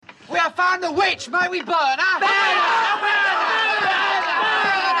We have found the witch. May we burn her?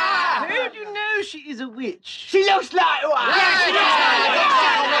 How do you know she is a witch? She looks like one. Yeah, she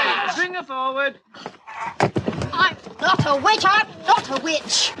looks like one. Bring her forward. I'm not a witch. I'm not a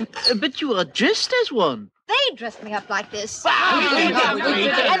witch. But you are dressed as one. They dressed me up like this. We did.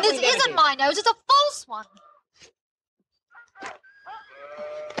 And this isn't my nose. It's a false one.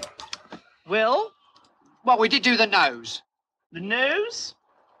 Well, Well, we did do the nose the nose?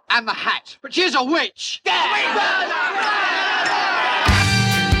 and the hat, but she's a witch.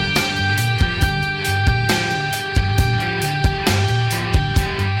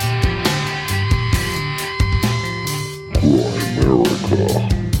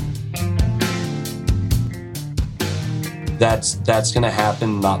 That's going to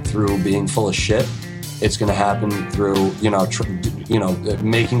happen not through being full of shit. It's going to happen through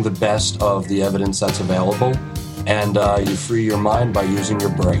making the best of the evidence that's available, and you free your mind by using your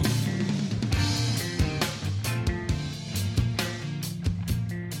brain.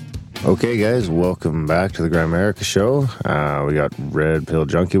 Okay, guys, welcome back to the Grimerica show. We got Red Pill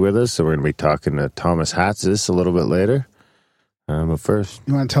Junkie with us, so we're going to be talking to Thomas Hatsis a little bit later. But first,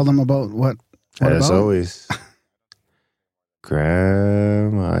 you want to tell them about what as about? Always,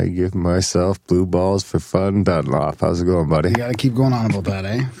 Graham, I give myself blue balls for fun. Dunlop, how's it going, buddy? You got to keep going on about that,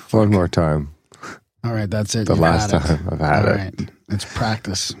 eh? One more time. All right, that's it. The last time I've had All it. right, it's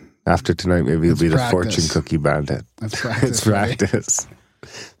practice. After tonight, maybe you'll It's be the practice. fortune cookie bandit. That's practice. It's practice.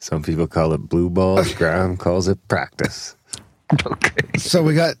 Some people call it blue balls. Graham calls it practice. Okay. So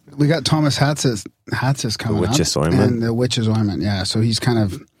we got Thomas Hatsis coming Witches up. Ointment? And the Witches Ointment, yeah. So he's kind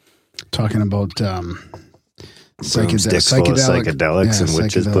of talking about Sticks full of psychedelics and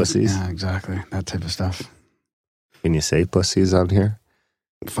witches' pussies. Yeah, exactly. That type of stuff. Can you say pussies on here?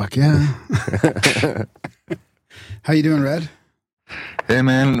 Fuck yeah. How you doing, Red? Hey,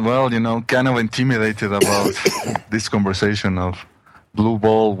 man. Well, kind of intimidated about this conversation of blue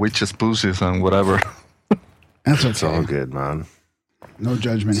ball, witches' pussies, and whatever. That's It's all okay. good, man. No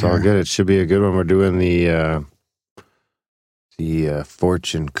judgment It's here. all good. It should be a good one. We're doing the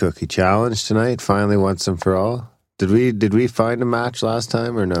fortune cookie challenge tonight. Finally, once and for all. Did we find a match last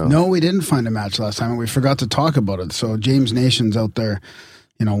time or no? No, we didn't find a match last time, and we forgot to talk about it. So James Nation's out there,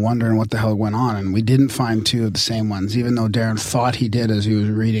 wondering what the hell went on, and we didn't find two of the same ones, even though Darren thought he did as he was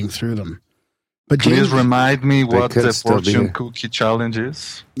reading through them. But James, Please remind me what could the still be fortune here. cookie challenge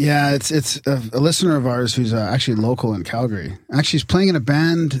is. yeah, it's a listener of ours who's actually local in Calgary. Actually, he's playing in a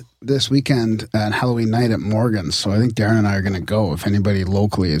band this weekend at Halloween night at Morgan's. So I think Darren and I are going to go if anybody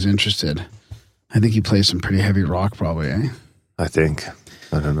locally is interested. I think he plays some pretty heavy rock, probably, eh? I think.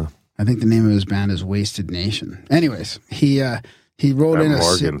 I don't know. I think the name of his band is Wasted Nation. Anyways, he wrote At in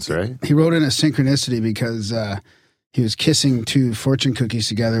Morgan's, right? He wrote in a synchronicity because he was kissing two fortune cookies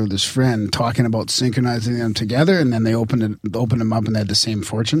together with his friend, talking about synchronizing them together, and then they opened them up and they had the same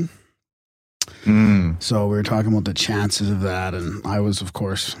fortune. So we were talking about the chances of that, and I was, of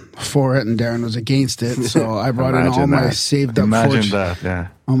course, for it, and Darren was against it. So I brought in all my saved up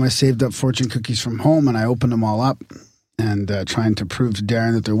all my saved up fortune cookies from home, and I opened them all up and trying to prove to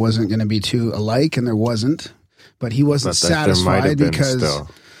Darren that there wasn't going to be two alike, and there wasn't. But he wasn't But that there might have satisfied been because still.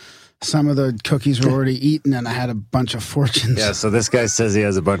 some of the cookies were already eaten, and I had a bunch of fortunes. Yeah, so this guy says he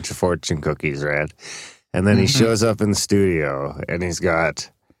has a bunch of fortune cookies, right? And then he shows up in the studio, and he's got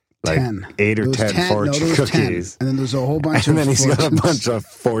like 10. 8 or 10 fortune cookies. 10. And then there's a whole bunch And of then he's got a fortunes. bunch of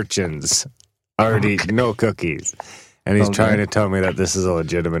fortunes, already no cookies. And he's trying to tell me that this is a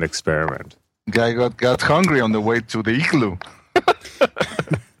legitimate experiment. Guy got hungry on the way to the igloo.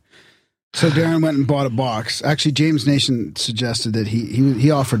 So Darren went and bought a box. Actually, James Nation suggested that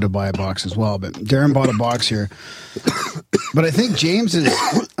he offered to buy a box as well, but Darren bought a box here. But I think James's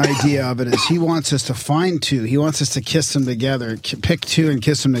idea of it is he wants us to find two. He wants us to kiss them together, pick two and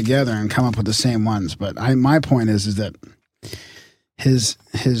kiss them together and come up with the same ones. But my point is that his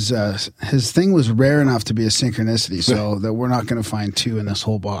thing was rare enough to be a synchronicity, so that we're not going to find two in this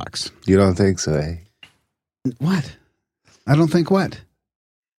whole box. You don't think so, eh? What? I don't think what?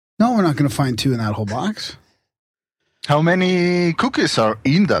 No, we're not going to find two in that whole box. How many cookies are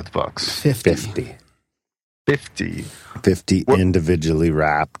in that box? 50. 50. Individually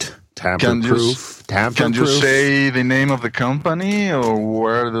wrapped. Tamper-proof. Can you say the name of the company or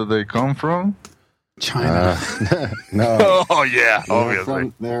where do they come from? China. No. Oh, yeah,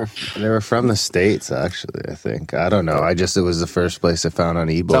 obviously. They were from the States, actually, I think. I don't know. It was the first place I found on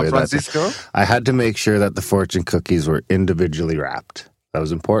eBay. San Francisco? I had to make sure that the fortune cookies were individually wrapped. That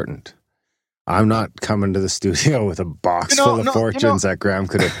was important. I'm not coming to the studio with a box full of fortunes that Graham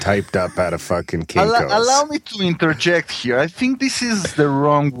could have typed up at a fucking Kinko's. Allow me to interject here. I think this is the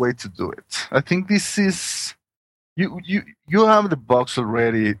wrong way to do it. I think this is you have the box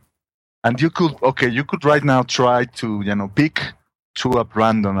already, and you could right now try to pick two at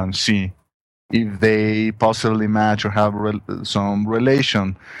random and see if they possibly match or have some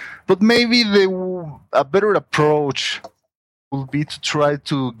relation. But maybe a better approach would be to try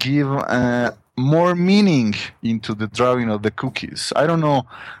to give more meaning into the drawing of the cookies. I don't know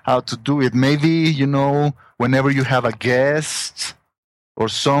how to do it. Maybe, whenever you have a guest or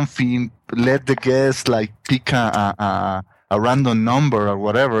something, let the guest pick a random number or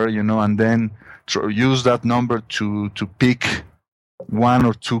whatever, and then use that number to pick one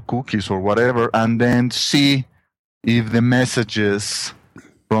or two cookies or whatever, and then see if the messages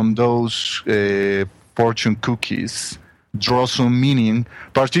from those fortune cookies draw some meaning,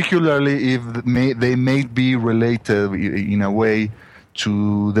 particularly if they may be related in a way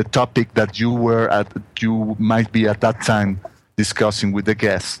to the topic that you might be at that time discussing with the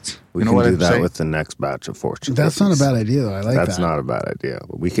guest. We can do that with the next batch of fortune That's cookies. not a bad idea, though. I like that. That's not a bad idea.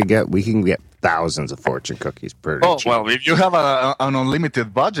 We can get thousands of fortune cookies per cheap. Well, if you have an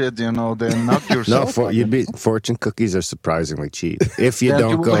unlimited budget, then knock yourself. Fortune cookies are surprisingly cheap. If you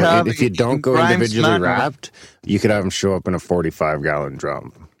don't go individually wrapped, you could have them show up in a 45-gallon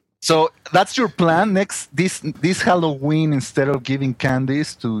drum. So that's your plan this Halloween. Instead of giving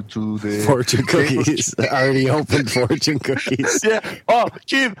candies to the fortune cookies, already opened fortune cookies. Yeah. Oh,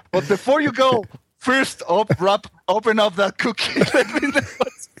 Kim, but before you go, first open up that cookie. Let me know what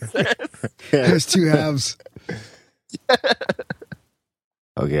it says. There's two halves. Yeah.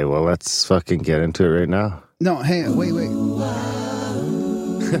 Okay, well, let's fucking get into it right now. No, hey, wait.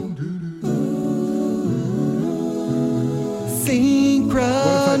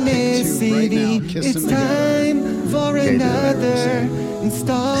 Synchronicity. It's time for another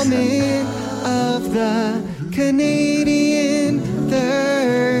installment of the Canadian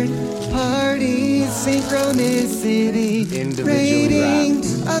Third Party Synchronicity Rating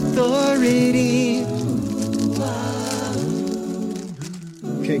Authority.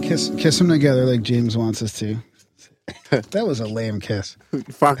 Okay, kiss them together like James wants us to. That was a lame kiss.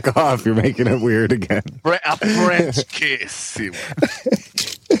 Fuck off, you're making it weird again. A French kiss.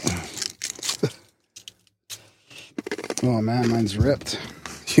 Oh man, mine's ripped.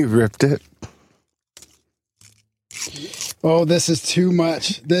 You ripped it? Oh, this is too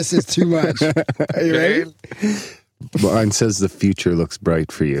much. Are you ready? Mine says the future looks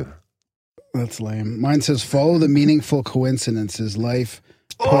bright for you. That's lame. Mine says follow the meaningful coincidences life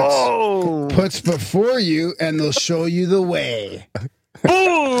puts before you, and they'll show you the way.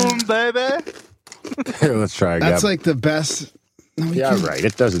 Boom, baby. Here, let's try again. That's like the best. No, right.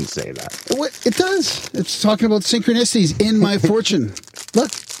 It doesn't say that. What? It does. It's talking about synchronicities in my fortune. Look,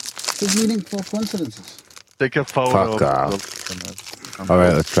 there's meaningful coincidences. Take a photo. Fuck off. All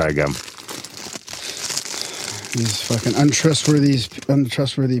right, let's try again. These fucking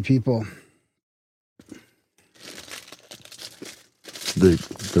untrustworthy people. The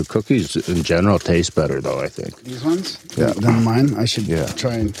cookies in general taste better, though, I think. These ones? Yeah. Than mine? I should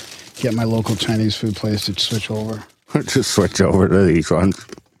try and get my local Chinese food place to switch over. Just switch over to these ones.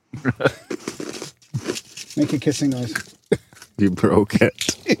 Make a kissing noise. You broke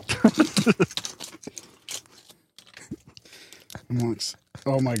it.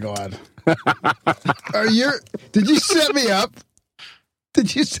 Oh my God. Did you set me up?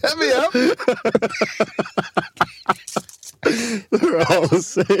 They're all the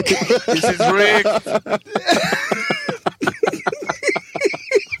same. This is rigged.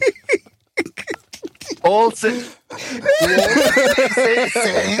 All same. You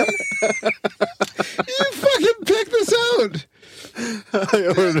fucking picked this out. I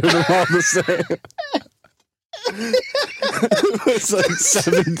ordered them all the same. It's like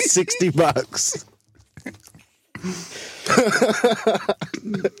 $760.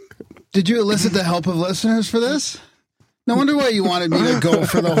 Did you elicit the help of listeners for this? No wonder why you wanted me to go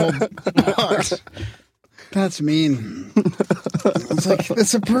for the whole box. That's mean. It's like,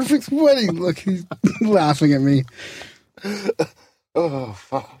 it's a perfect wedding. Look, he's laughing at me. Oh,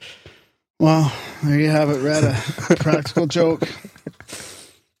 fuck. Well, there you have it, Red. A practical joke.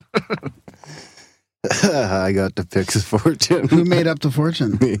 I got to pick the fortune. Who made up the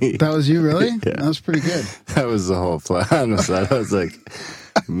fortune? Me. That was you, really? Yeah. That was pretty good. That was the whole plan. I was like,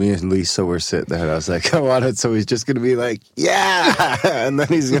 me and Lisa were sitting there, and I was like, I want it, so he's just going to be like, yeah! And then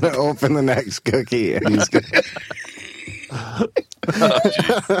he's going to open the next cookie, and he's going to...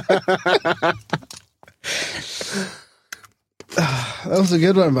 That was a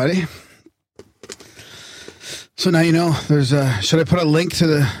good one, buddy. So now you know. There's should I put a link to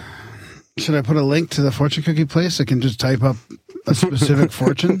the fortune cookie place? I can just type up a specific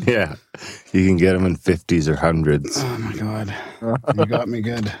fortune. Yeah, you can get them in 50s or 100s. Oh my god, you got me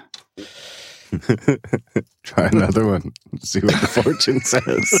good. Try another one. See what the fortune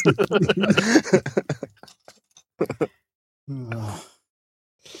says.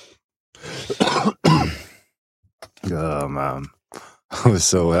 Oh man.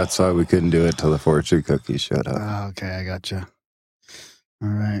 So that's why we couldn't do it till the fortune cookie showed up. Oh, okay, I gotcha. All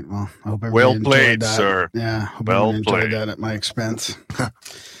right. Well, I hope everybody Well enjoyed played, that. sir. Yeah, hope Well everybody enjoyed played. that at my expense. I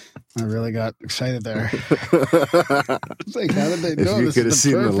really got excited there. It's like, how did they know If you this could have is the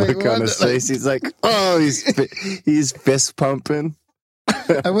seen the perfect look on one? his face, he's like, "Oh, he's fist pumping."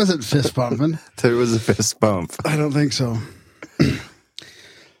 I wasn't fist pumping. There was a fist bump. I don't think so.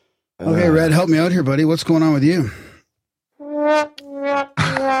 Okay, Red, help me out here, buddy. What's going on with you?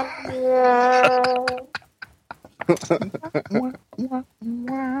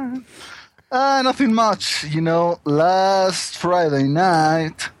 Nothing much. You know, last Friday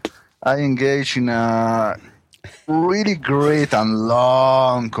night, I engaged in a really great and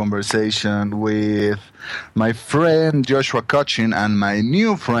long conversation with my friend Joshua Cochin and my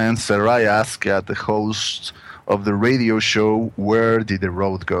new friend Sarai Askat, the host of the radio show Where Did the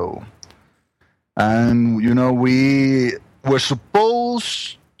Road Go? And, you know, we were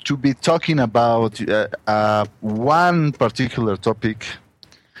supposed to be talking about one particular topic,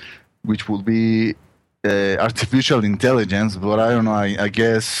 which will be artificial intelligence. But I don't know, I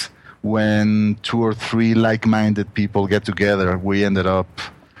guess when 2 or 3 like-minded people get together, we ended up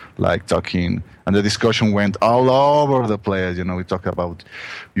like talking, and the discussion went all over the place. You know, we talk about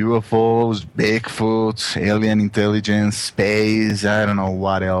UFOs, Bigfoot, alien intelligence, space, I don't know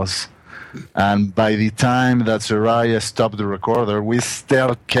what else. And by the time that Soraya stopped the recorder, we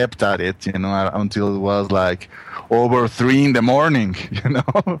still kept at it, you know, until it was like over 3 in the morning, you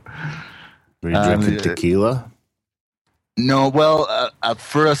know. Were you drinking tequila? No, well, at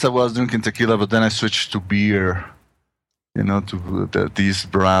first I was drinking tequila, but then I switched to beer, you know, to this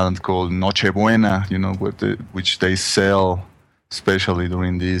brand called Noche Buena, you know, which they sell especially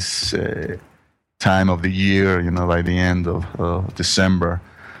during this time of the year, you know, by the end of December.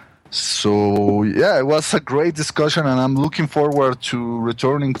 So, yeah, it was a great discussion, and I'm looking forward to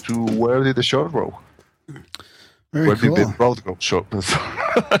returning to Where Did the Show Go? Very cool. Did the road go? Show?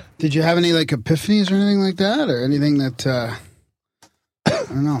 Did you have any like epiphanies or anything like that, or anything that I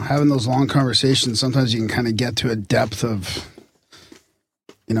don't know? Having those long conversations, sometimes you can kind of get to a depth of,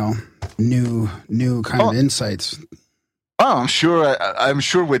 you know, new kind of insights. Oh, I'm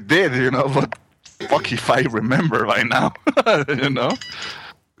sure we did, you know, but fuck if I remember right now, you know.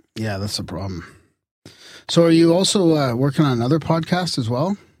 Yeah, that's the problem. So, are you also working on another podcast as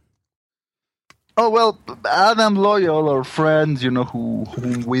well? Oh, well, Adam Loyal, our friend, you know,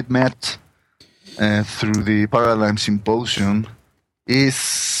 whom we met through the Paradigm Symposium,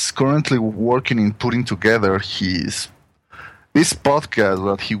 is currently working in putting together this podcast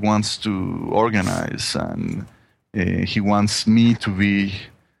that he wants to organize. And he wants me to be,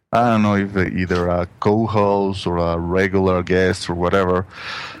 I don't know, if either a co-host or a regular guest or whatever.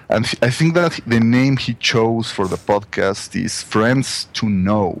 And I think that the name he chose for the podcast is Friends to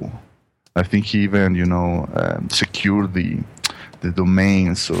Know. I think he even, you know, secured the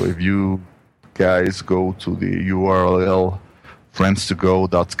domain. So if you guys go to the URL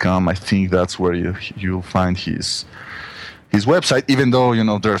friendstogo.com, I think that's where you'll find his website. Even though, you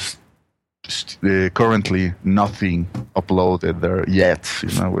know, there's currently nothing uploaded there yet.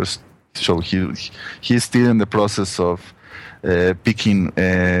 You know, so he's still in the process of picking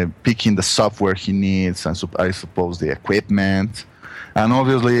the software he needs, and I suppose the equipment. And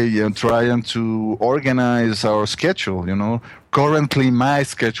obviously, you know, trying to organize our schedule. You know, currently my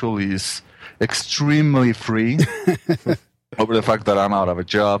schedule is extremely free over the fact that I'm out of a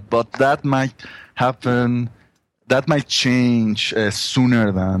job. But that might happen. That might change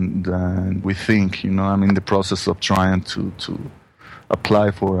sooner than we think. You know, I'm in the process of trying to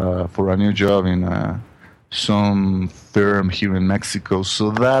apply for a new job in some firm here in Mexico.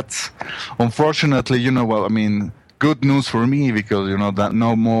 So that's unfortunately, you know, well, I mean, good news for me, because, you know, that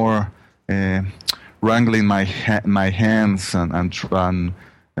no more wrangling my hands and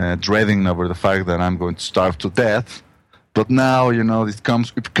dreading over the fact that I'm going to starve to death. But now, you know, it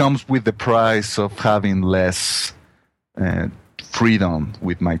comes with the price of having less freedom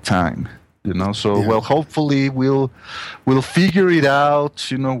with my time. You know, so Yeah. well, hopefully we'll figure it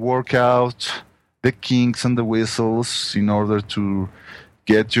out. You know, work out the kinks and the whistles in order to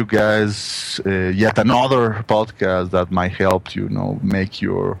get you guys yet another podcast that might help you know make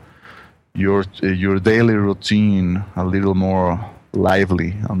your your daily routine a little more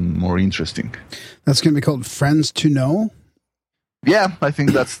lively and more interesting. That's going to be called Friends to Know. Yeah, I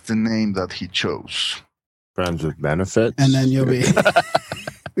think that's the name that he chose. Friends with benefits. And then you'll be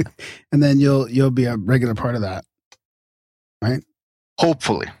and then you'll be a regular part of that. Right?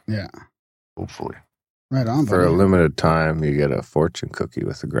 Hopefully. Yeah. Hopefully. Right on. For a buddy. limited time, you get a fortune cookie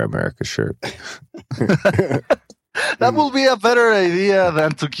with a Grimerica shirt. That will be a better idea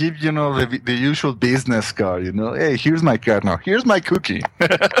than to keep, the usual business card, Hey, here's my card now. Here's my cookie.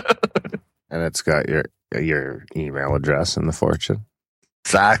 And it's got your email address in the fortune.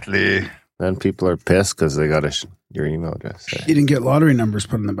 Exactly. Then people are pissed because they got your email address. You didn't get lottery numbers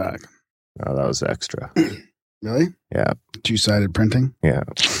put in the back. Oh, that was extra. Really? Yeah. Two-sided printing? Yeah.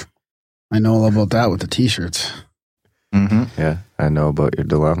 I know all about that with the T-shirts. Mm-hmm. Yeah. I know about your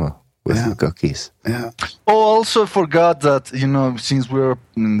dilemma with the cookies. Yeah. Oh, also forgot that, since we're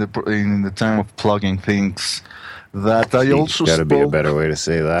in the time of plugging things, that I also got to be a spoke... better way to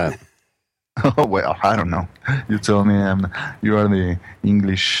say that. Oh, well, I don't know. You tell me. You are the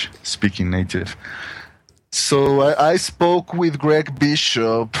English-speaking native. So I spoke with Greg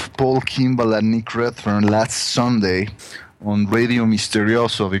Bishop, Paul Kimball, and Nick Redfern last Sunday on Radio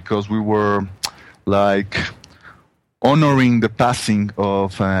Misterioso because we were, honoring the passing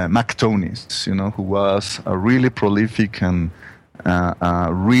of Mac Tonis, who was a really prolific and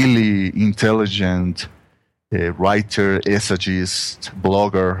really intelligent writer, essayist,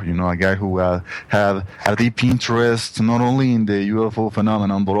 blogger, a guy who had a deep interest not only in the UFO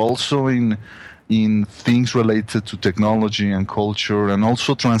phenomenon, but also in things related to technology and culture and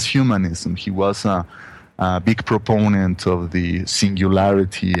also transhumanism. He was a big proponent of the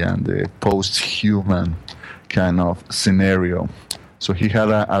singularity and the post-human kind of scenario. So he had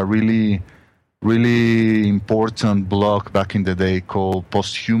a really, really important blog back in the day called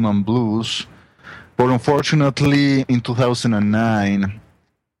Post-Human Blues. But unfortunately, in 2009,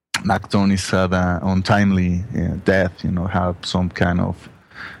 Mac Tonis had an untimely death, had some kind of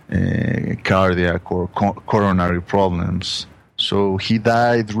cardiac or coronary problems. So he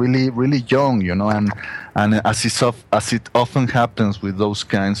died really, really young, and as it often happens with those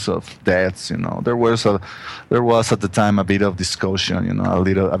kinds of deaths, there was at the time a bit of discussion,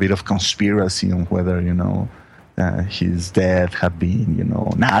 a bit of conspiracy on whether, his death had been,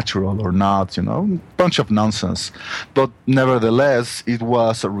 natural or not, a bunch of nonsense. But nevertheless, it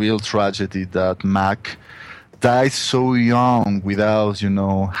was a real tragedy that Mac died so young without,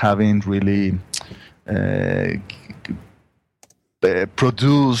 having really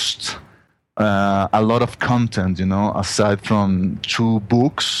produced a lot of content, aside from 2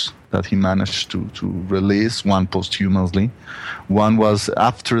 books that he managed to release, one posthumously. One was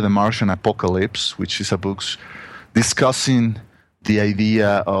After the Martian Apocalypse, which is a book discussing the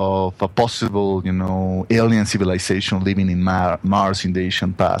idea of a possible, alien civilization living in Mars in the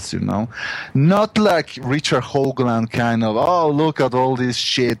ancient past, Not like Richard Hoagland kind of, oh, look at all this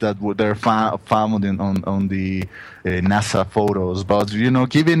shit that they're found on the NASA photos, but,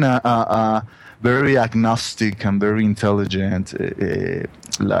 giving a very agnostic and very intelligent,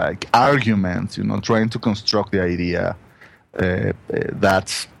 argument, trying to construct the idea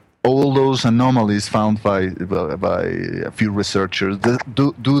that all those anomalies found by a few researchers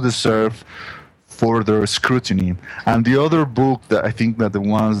do deserve further scrutiny. And the other book that I think that the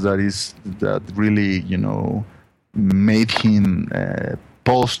ones that really made him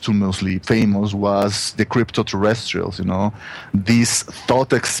posthumously famous was The Crypto-Terrestrials. This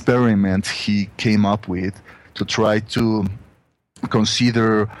thought experiment he came up with to try to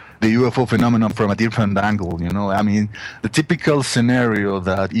consider the UFO phenomenon from a different angle. The typical scenario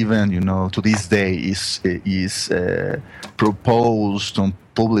that even to this day is proposed and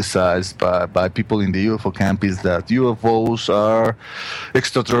publicized by people in the UFO camp is that UFOs are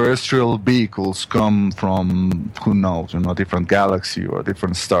extraterrestrial vehicles come from who knows, a different galaxy or a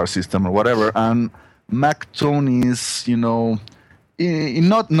different star system or whatever. And Mac Tonis,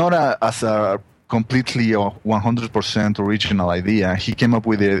 as a completely 100% original idea. He came up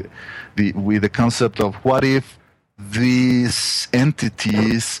with the concept of what if these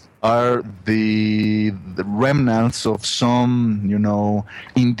entities are the remnants of some,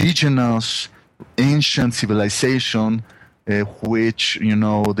 indigenous ancient civilization which,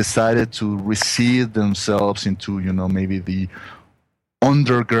 decided to recede themselves into, maybe the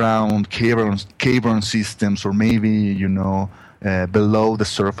underground cavern systems or maybe, below the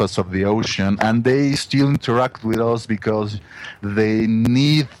surface of the ocean, and they still interact with us because they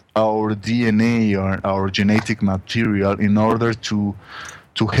need our DNA or our genetic material in order to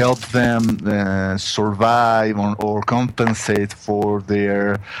to help them survive or compensate for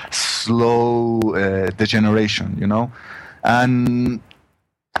their slow degeneration, and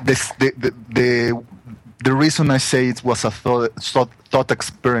the reason I say it was a thought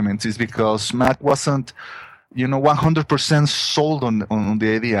experiment is because Mac wasn't 100% sold on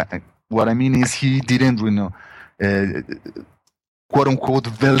the idea. What I mean is he didn't quote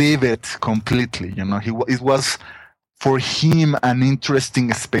unquote believe it completely. It was for him an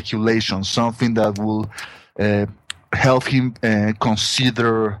interesting speculation, something that will help him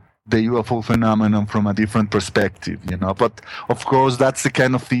consider the UFO phenomenon from a different perspective, But of course, that's the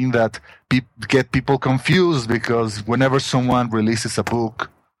kind of thing that get people confused, because whenever someone releases a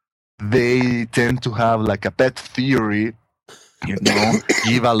book, they tend to have like a pet theory,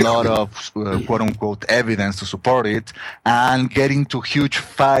 give a lot of quote unquote evidence to support it, and get into huge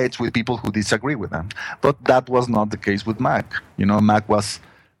fights with people who disagree with them. But that was not the case with Mac. Mac was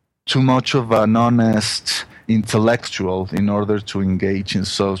too much of an honest intellectual in order to engage in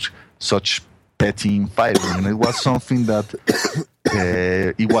such petty fighting. It was something that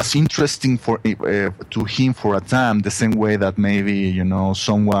it was interesting to him for a time, the same way that maybe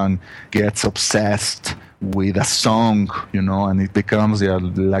someone gets obsessed with a song, and it becomes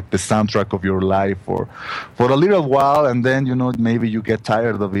like the soundtrack of your life for a little while, and then maybe you get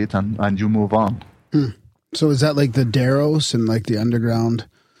tired of it and you move on. So is that like the Daros and like the underground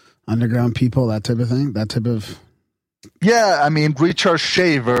people, that type of thing, that type of? Yeah, I mean, Richard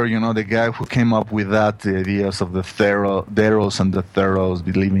Shaver, the guy who came up with that, the ideas of the Daros and the Theros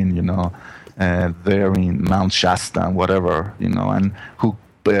believing, there in Mount Shasta and whatever, and who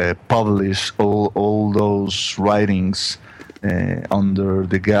published all those writings under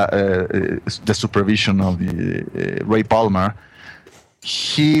the supervision of Ray Palmer.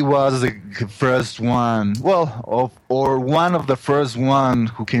 He was the first one, or one of the first one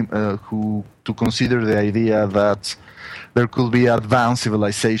who came to consider the idea that there could be advanced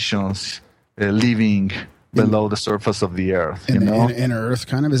civilizations living below the surface of the Earth. In inner Earth,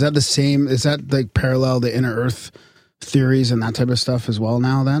 kind of. Is that the same? Is that like parallel the inner Earth theories and that type of stuff as well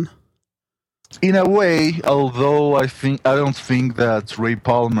now? Then, in a way, although I don't think that Ray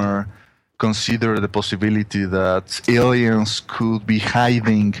Palmer consider the possibility that aliens could be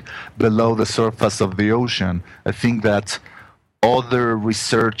hiding below the surface of the ocean. I think that other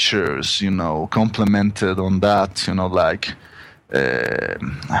researchers, complemented on that, like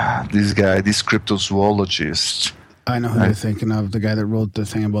this cryptozoologist. I know who you're thinking of, the guy that wrote the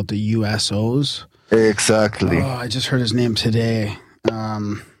thing about the USOs. Exactly. Oh, I just heard his name today.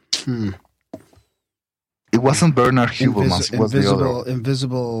 It wasn't Bernard Hubelmans. It was the other.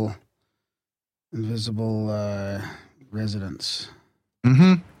 Invisible residents.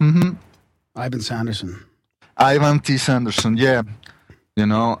 Ivan T. Sanderson, yeah.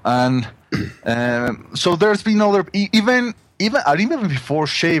 And so there's been other, even before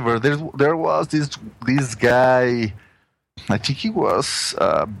Shaver, there was this guy, I think he was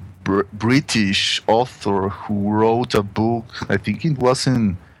a British author who wrote a book, I think it was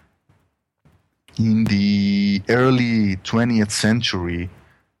in the early 20th century,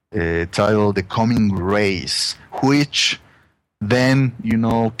 titled The Coming Race, which then,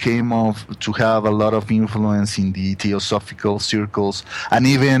 came off to have a lot of influence in the theosophical circles, and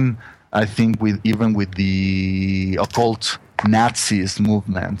even, I think, with the occult Nazis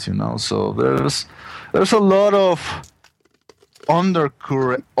movement, So there's a lot of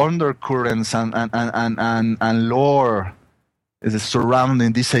undercurrents and lore is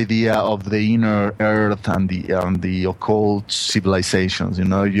surrounding this idea of the inner Earth and the occult civilizations.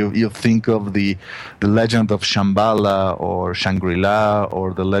 You think of the legend of Shambhala or Shangri-La,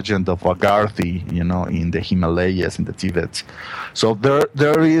 or the legend of Agartha, in the Himalayas, in the Tibet. So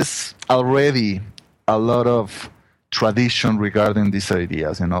there is already a lot of tradition regarding these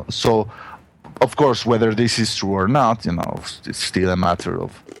ideas. So, of course, whether this is true or not, it's still a matter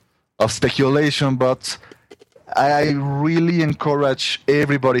of speculation, but I really encourage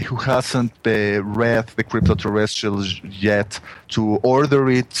everybody who hasn't read The Cryptoterrestrials yet to order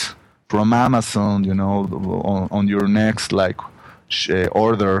it from Amazon, on your next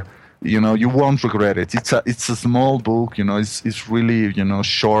order. You won't regret it. It's a small book, it's really,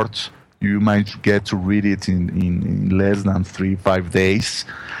 short. You might get to read it in less than 3-5 days.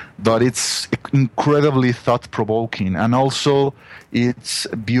 But it's incredibly thought-provoking, and also it's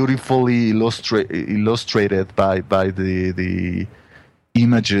beautifully illustrated by the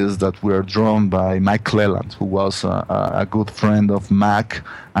images that were drawn by Mike Leland, who was a good friend of Mac,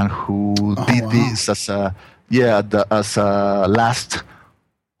 and who did this as a last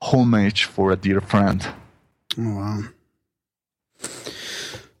homage for a dear friend. Oh wow!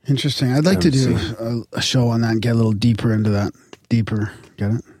 Interesting. I'd like to do a show on that and get a little deeper into that. Deeper,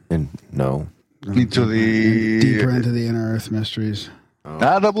 get it? And no. Into the deeper into the inner Earth mysteries.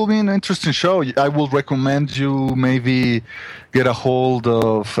 That will be an interesting show. I will recommend you maybe get a hold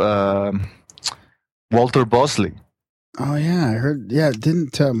of Walter Bosley. Oh yeah, I heard. Yeah,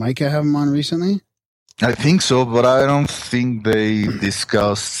 didn't Micah have him on recently? I think so, but I don't think they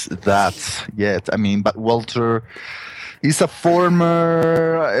discussed that yet. I mean, but Walter is a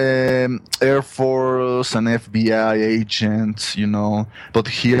former Air Force and FBI agent, you know, but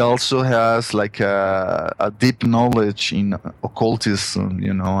he also has like a deep knowledge in occultism,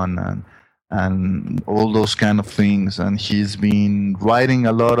 you know, and all those kind of things. And he's been writing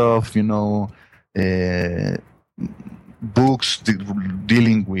a lot of, you know, books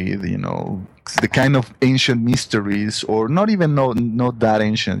dealing with, you know, the kind of ancient mysteries, or not even not that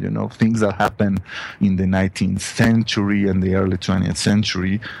ancient, you know, things that happened in the 19th century and the early 20th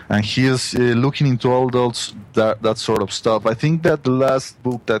century. And he is looking into all that sort of stuff. I think that the last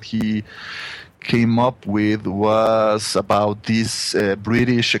book that he came up with was about this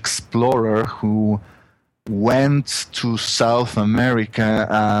British explorer who went to South America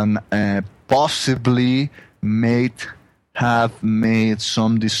and possibly have made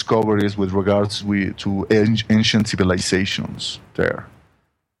some discoveries with regards to ancient civilizations there.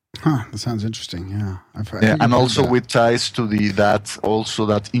 Huh, that sounds interesting. Yeah, and also with ties to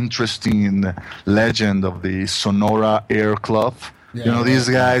that interesting legend of the Sonora Air Club. Yeah, you know, these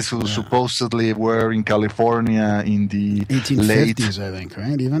guys who suppostly were in California in the 1850s, I think,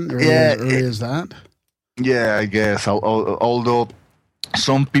 right? Even early as that? Yeah, I guess. Although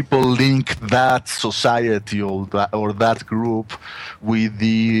some people link that society or that group with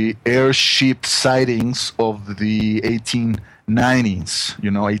the airship sightings of the 1890s, you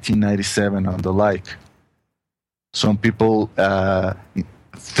know, 1897 and the like. Some people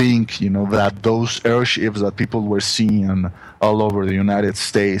think, you know, that those airships that people were seeing all over the United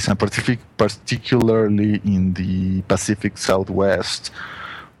States, and particularly in the Pacific Southwest,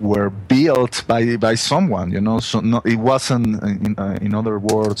 were built by someone, you know. So it wasn't, in other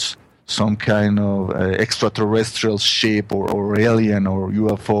words, some kind of extraterrestrial ship or alien or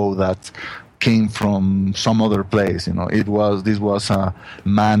UFO that came from some other place, you know. This was a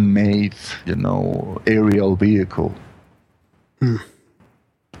man-made, you know, aerial vehicle.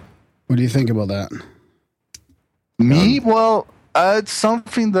 What do you think about that? Me? Well, it's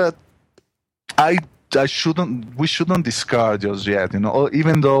something that we shouldn't discard just yet, you know,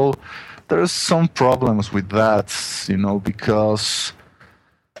 even though there's some problems with that, you know, because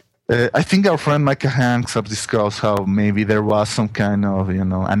I think our friend Micah Hanks have discussed how maybe there was some kind of, you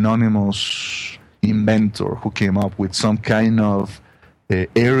know, anonymous inventor who came up with some kind of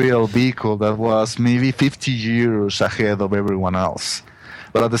aerial vehicle that was maybe 50 years ahead of everyone else.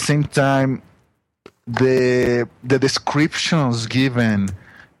 But at the same time, the descriptions given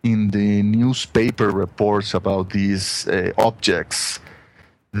in the newspaper reports about these objects,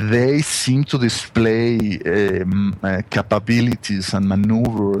 they seem to display capabilities and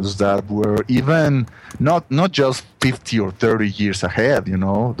maneuvers that were even not just 50 or 30 years ahead, you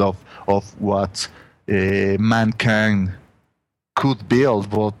know, of what mankind could build,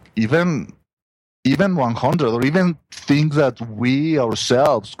 but even 100, or even things that we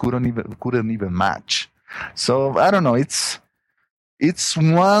ourselves couldn't even match. So I don't know. It's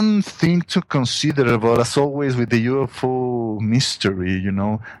one thing to consider, but as always with the UFO mystery, you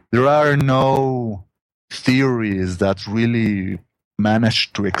know, there are no theories that really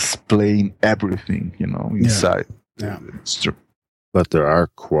manage to explain everything, you know, inside. Yeah. It's true. But there are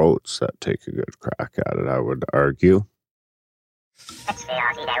quotes that take a good crack at it, I would argue.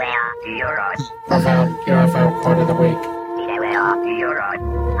 Profound UFO quote of the week.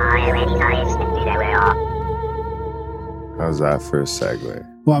 How's that for a segue?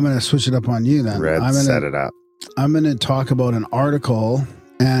 Well, I'm going to switch it up on you then. Set it up. I'm going to talk about an article,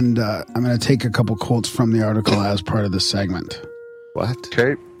 and I'm going to take a couple quotes from the article as part of the segment. What?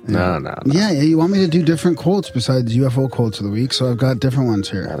 Okay. No. Yeah, you want me to do different quotes besides UFO quotes of the week, so I've got different ones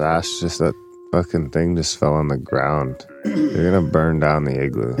here. That's just that fucking thing just fell on the ground. You're going to burn down the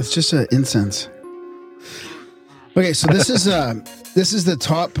igloo. It's just an incense. Okay, so this is the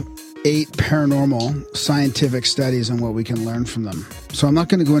top 8 paranormal scientific studies and what we can learn from them. So I'm not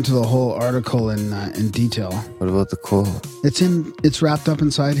going to go into the whole article in detail. What about the quote? It's wrapped up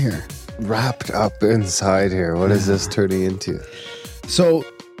inside here. Wrapped up inside here. What is this turning into? So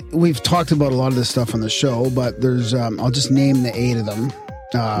we've talked about a lot of this stuff on the show, but there's I'll just name the 8 of them.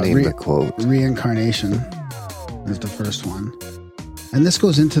 Name the quote. Reincarnation is the first one. And this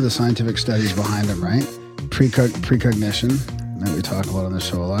goes into the scientific studies behind them, right? Precognition, that we talk about on the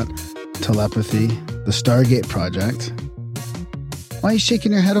show a lot. Telepathy, the Stargate Project. Why are you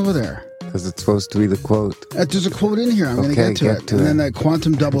shaking your head over there? Because it's supposed to be the quote. There's a quote in here. I'm going to get to it. And then the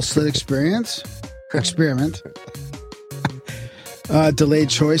quantum double slit experiment. Delayed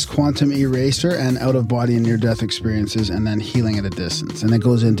choice, quantum eraser, and out-of-body and near-death experiences, and then healing at a distance. And it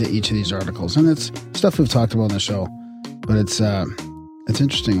goes into each of these articles. And it's stuff we've talked about on the show. But it's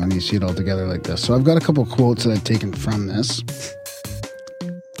interesting when you see it all together like this. So I've got a couple quotes that I've taken from this.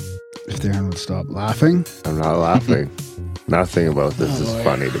 If Darren would stop laughing. I'm not laughing. Nothing about this is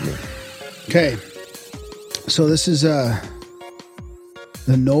funny to me. Okay. So this is the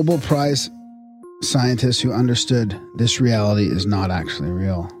Nobel Prize scientist who understood this reality is not actually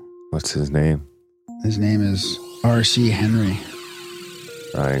real. What's his name? His name is R.C. Henry.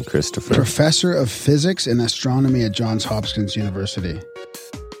 Ryan Christopher. Professor of Physics and Astronomy at Johns Hopkins University.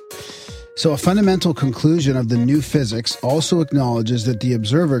 So a fundamental conclusion of the new physics also acknowledges that the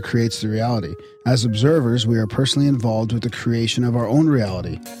observer creates the reality. As observers, we are personally involved with the creation of our own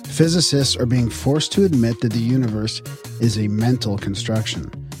reality. Physicists are being forced to admit that the universe is a mental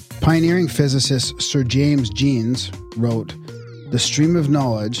construction. Pioneering physicist Sir James Jeans wrote, "The stream of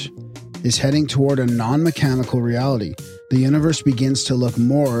knowledge is heading toward a non-mechanical reality. The universe begins to look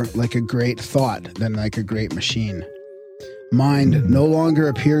more like a great thought than like a great machine. Mind no longer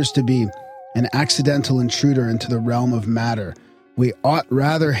appears to be an accidental intruder into the realm of matter. We ought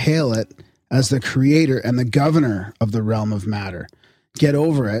rather hail it as the creator and the governor of the realm of matter. Get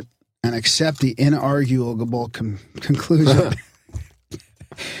over it and accept the inarguable conclusion.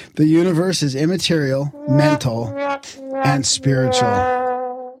 The universe is immaterial, mental, and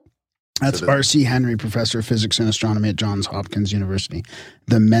spiritual." That's R.C. Henry, Professor of Physics and Astronomy at Johns Hopkins University.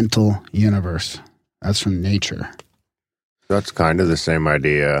 The mental universe. That's from Nature. That's kind of the same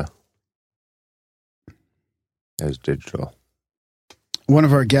idea as digital. One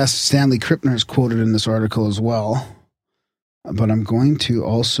of our guests, Stanley Krippner, is quoted in this article as well. But I'm going to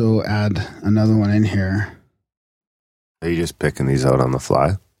also add another one in here. Are you just picking these out on the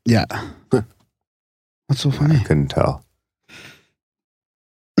fly? Yeah. What's so funny? I couldn't tell.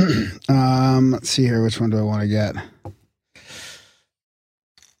 Let's see here. Which one do I want to get?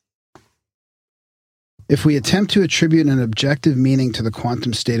 If we attempt to attribute an objective meaning to the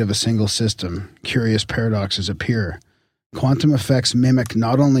quantum state of a single system, curious paradoxes appear. Quantum effects mimic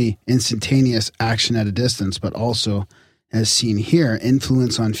not only instantaneous action at a distance, but also, as seen here,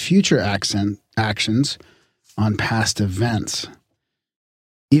 influence on future actions on past events,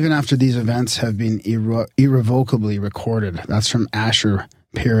 even after these events have been irrevocably recorded. That's from Asher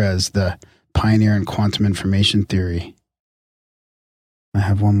Perez, the pioneer in quantum information theory. I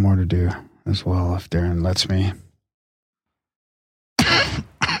have one more to do as well, if Darren lets me.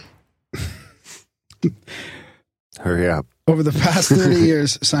 Hurry up. Over the past 30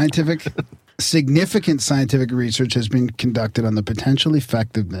 years, significant scientific research has been conducted on the potential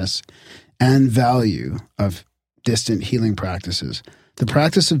effectiveness and value of distant healing practices. The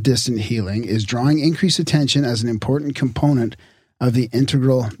practice of distant healing is drawing increased attention as an important component of the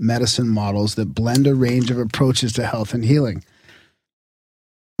integral medicine models that blend a range of approaches to health and healing.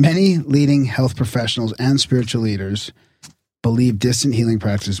 Many leading health professionals and spiritual leaders believe distant healing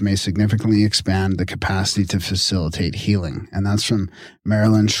practices may significantly expand the capacity to facilitate healing. And that's from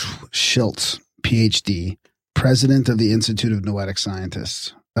Marilyn Schultz, PhD, president of the Institute of Noetic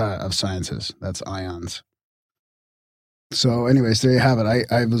Sciences. That's IONS. So anyways, there you have it.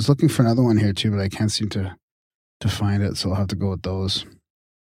 I was looking for another one here too, but I can't seem to find it, so I'll have to go with those.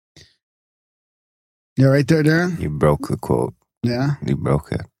 You right there, Darren? You broke the quote. Yeah? You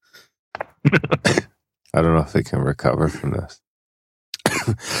broke it. I don't know if they can recover from this.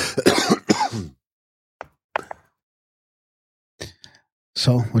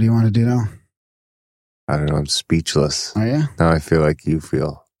 So, what do you want to do now? I don't know. I'm speechless. Are you? Now I feel like you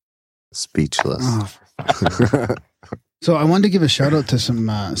feel speechless. Oh, for fuck's sake. So I wanted to give a shout out to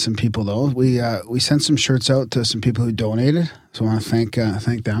some people though. We sent some shirts out to some people who donated. So I want to thank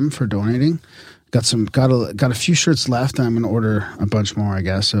them for donating. Got a few shirts left. I'm going to order a bunch more, I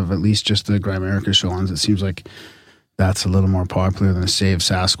guess, of at least just the Grimerica show ones. It seems like that's a little more popular than the Save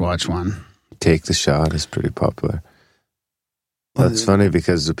Sasquatch one. Take the Shot is pretty popular. That's funny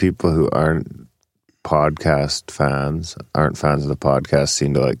because the people who aren't podcast fans, aren't fans of the podcast,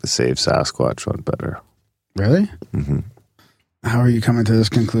 seem to like the Save Sasquatch one better. Really? Mm-hmm. How are you coming to this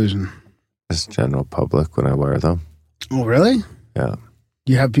conclusion? Just general public when I wear them. Oh, really? Yeah.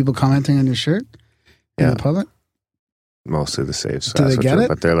 You have people commenting on your shirt? In Yeah. the public? Mostly the Save Sasquatch Do they get one, it?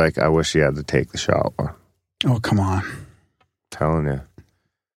 but they're like, I wish you had to Take the Shot one. Oh, come on. Telling you.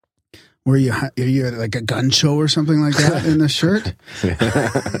 Are you at like a gun show or something like that in the shirt?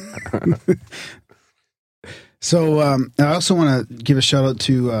 So I also want to give a shout out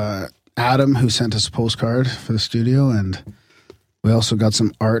to Adam, who sent us a postcard for the studio, and we also got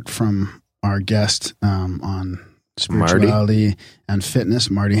some art from our guest on spirituality and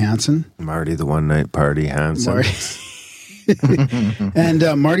fitness, Marty Hansen. Marty, the one night party Hansen.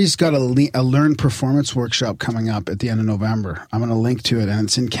 And Marty's got a Learn Performance workshop coming up at the end of November. I'm going to link to it, and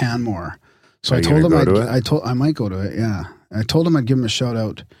it's in Canmore. So I told him I might go to it. Yeah, I told him I'd give him a shout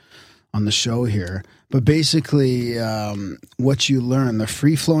out on the show here. But basically, what you learn, the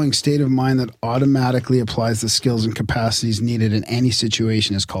free-flowing state of mind that automatically applies the skills and capacities needed in any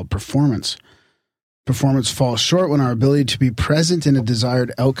situation, is called performance. Performance falls short when our ability to be present in a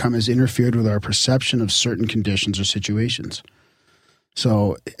desired outcome is interfered with our perception of certain conditions or situations.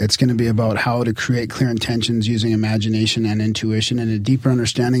 So it's going to be about how to create clear intentions using imagination and intuition and a deeper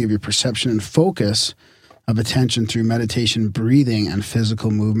understanding of your perception and focus of attention through meditation, breathing, and physical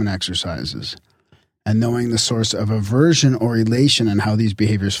movement exercises. And knowing the source of aversion or elation and how these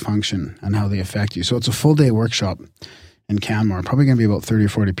behaviors function and how they affect you. So it's a full-day workshop in Canmore. Probably going to be about 30 or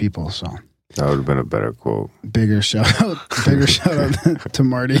 40 people, so... That would have been a better quote. Bigger shout out to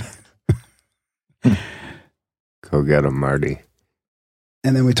Marty. Go get him, Marty.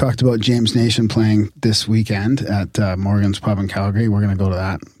 And then we talked about James Nation playing this weekend at Morgan's Pub in Calgary. We're going to go to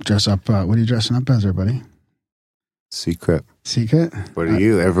that. Dress up. What are you dressing up as, everybody? Secret. What are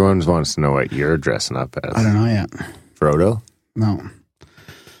you? Everyone wants to know what you're dressing up as. I don't know yet. Frodo? No.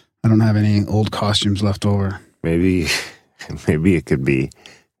 I don't have any old costumes left over. Maybe it could be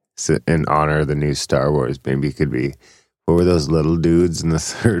in honor of the new Star Wars. Maybe it could be, what were those little dudes in the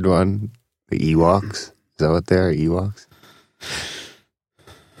third one? The Ewoks? Is that what they are? Ewoks?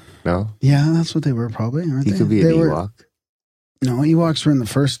 No? Yeah, that's what they were probably, aren't they? He could be an Ewok. No, Ewoks were in the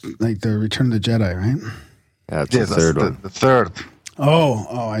first, like the Return of the Jedi, right? Yeah, it's the third one. The third.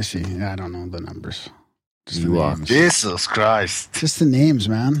 Oh, I see. Yeah, I don't know the numbers. Just Ewoks. Jesus Christ. Just the names,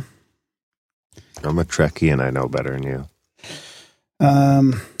 man. I'm a Trekkie and I know better than you.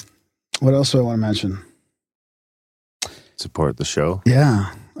 What else do I want to mention? Support the show.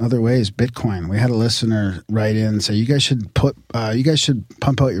 Yeah, other ways. Bitcoin. We had a listener write in and say you guys should pump out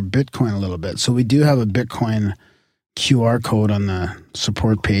your Bitcoin a little bit. So we do have a Bitcoin QR code on the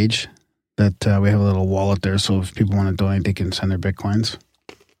support page that we have a little wallet there. So if people want to donate, they can send their Bitcoins.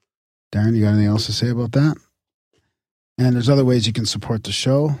 Darren, you got anything else to say about that? And there's other ways you can support the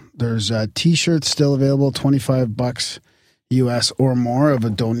show. There's T-shirts still available, $25 US or more of a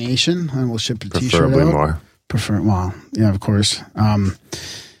donation, and we'll ship a T-shirt out. Preferably more. Well, yeah, of course.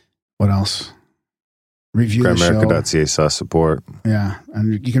 What else? Review the show. Grimerica.ca support. Yeah,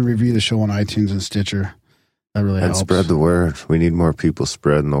 and you can review the show on iTunes and Stitcher. That really helps. And spread the word. We need more people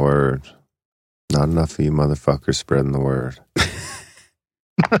spreading the word. Not enough of you motherfuckers spreading the word.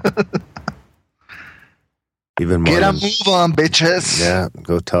 Even more. Get a move on, bitches. Yeah,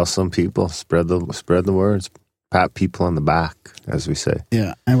 go tell some people. Spread the words. Pat people on the back, as we say.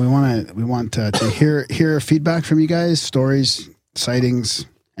 Yeah, and we want to hear feedback from you guys, stories, sightings,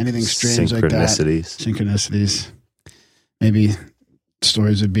 anything strange like that. Synchronicities. Maybe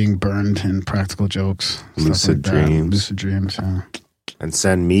stories of being burned and practical jokes. Lucid dreams. Lucid dreams, yeah. And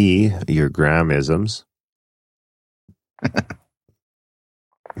send me your Gramisms.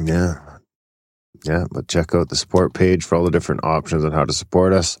 Yeah, but check out the support page for all the different options on how to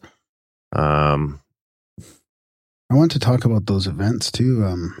support us. I want to talk about those events too.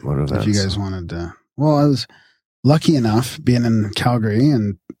 What events? If you guys wanted to. Well, I was lucky enough being in Calgary,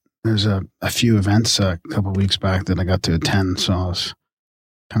 and there's a few events a couple of weeks back that I got to attend, so I was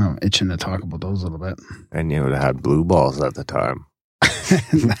kind of itching to talk about those a little bit. And you would have had blue balls at the time.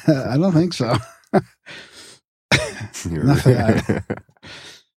 I don't think so. Enough of that.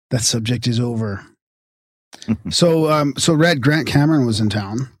 That subject is over. So Red, Grant Cameron was in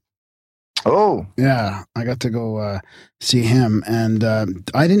town. Oh. Yeah, I got to go see him. And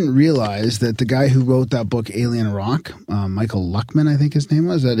I didn't realize that the guy who wrote that book, Alien Rock, Michael Luckman, I think his name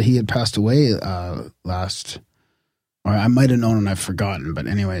was, that he had passed away last... Or I might have known and I've forgotten. But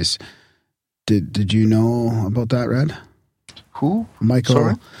anyways, did you know about that, Red? Who?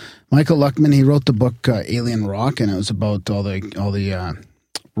 Michael Luckman. He wrote the book Alien Rock, and it was about all the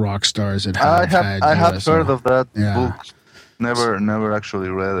rock stars that I have heard of that book. Never actually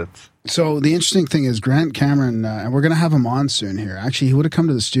read it. So the interesting thing is Grant Cameron, and we're going to have him on soon here. Actually, he would have come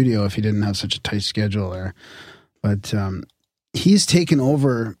to the studio if he didn't have such a tight schedule there. But he's taken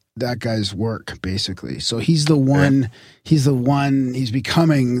over that guy's work, basically. So he's the one, he's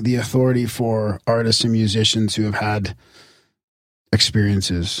becoming the authority for artists and musicians who have had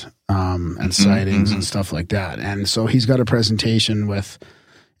experiences and sightings and stuff like that. And so he's got a presentation with,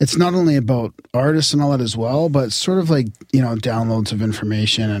 it's not only about artists and all that as well, but sort of like, you know, downloads of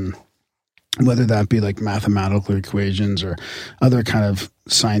information, and whether that be like mathematical equations or other kind of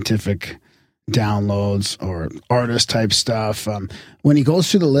scientific downloads or artist type stuff. When he goes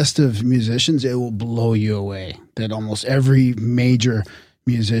through the list of musicians, it will blow you away that almost every major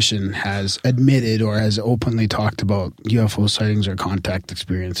musician has admitted or has openly talked about UFO sightings or contact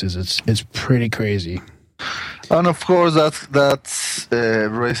experiences. It's pretty crazy. And of course, that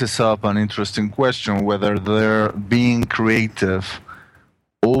raises up an interesting question: whether their being creative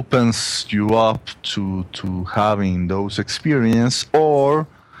opens you up to having those experiences, or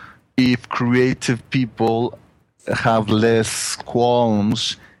if creative people have less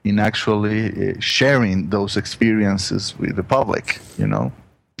qualms in actually sharing those experiences with the public, you know?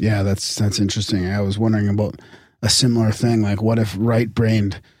 Yeah, that's interesting. I was wondering about a similar thing. Like, what if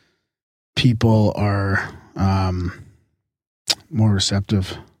right-brained people are more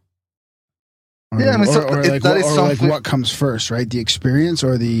receptive? What comes first, right? The experience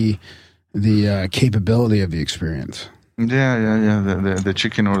or the capability of the experience? Yeah. The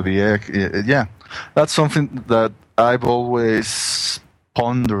chicken or the egg. Yeah, that's something that I've always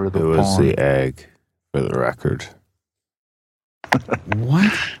pondered upon. It was the egg, for the record.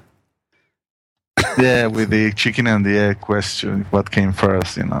 What? Yeah, with the chicken and the egg question, what came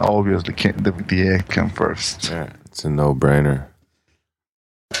first? You know, obviously the egg came first. Yeah, it's a no-brainer.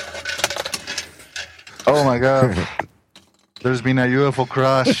 Oh my God. There's been a UFO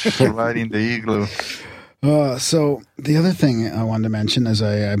crash right in the igloo. So the other thing I wanted to mention is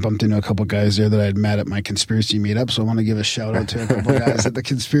I bumped into a couple guys there that I'd met at my conspiracy meetup. So I want to give a shout out to a couple guys at the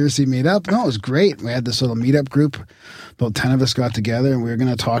conspiracy meetup. No, it was great. We had this little meetup group. About 10 of us got together, and we were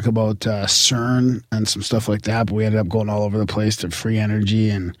going to talk about CERN and some stuff like that. But we ended up going all over the place to free energy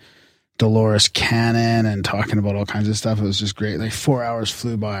and Dolores Cannon and talking about all kinds of stuff. It was just great. Like 4 hours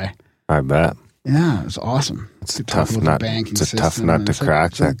flew by. I bet. Yeah, it was awesome. It's a tough nut. It's a tough nut to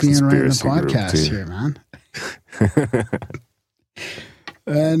crack. That conspiracy right in the podcast here, man.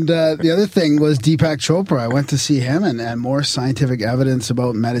 And the other thing was Deepak Chopra. I went to see him and more scientific evidence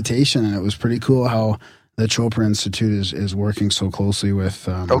about meditation, and it was pretty cool how the Chopra Institute is working so closely with.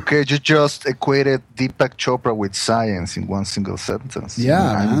 Okay, you just equated Deepak Chopra with science in one single sentence.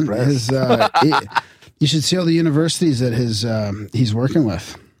 Yeah, man. You should see all the universities that he's working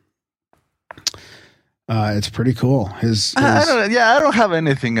with. It's pretty cool. I don't have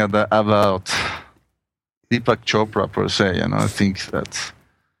anything about Deepak Chopra per se. You know, I think that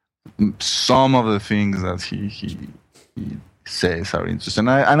some of the things that he says are interesting,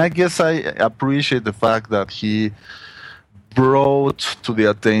 and I guess I appreciate the fact that he brought to the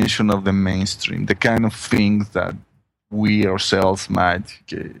attention of the mainstream the kind of things that we ourselves might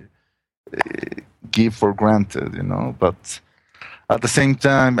give for granted. You know, but at the same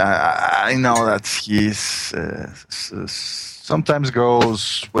time, I know that he sometimes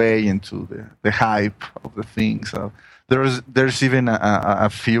goes way into the hype of the things. There's even a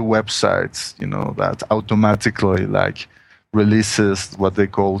few websites, you know, that automatically like releases what they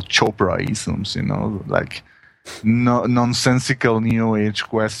call Chopraisms, you know, like nonsensical new age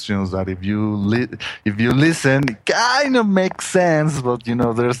questions that if you listen, it kind of makes sense, but you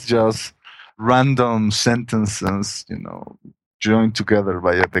know, there's just random sentences, you know, joined together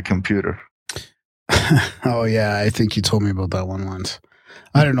by the computer. Oh yeah, I think you told me about that one once.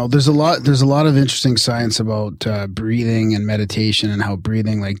 I don't know. There's a lot of interesting science about breathing and meditation, and how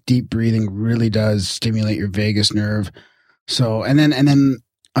breathing, like deep breathing, really does stimulate your vagus nerve. So, and then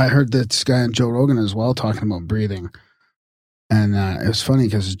I heard this guy on Joe Rogan as well talking about breathing, and it was funny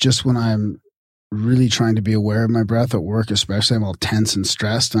because just when I'm really trying to be aware of my breath at work, especially, I'm all tense and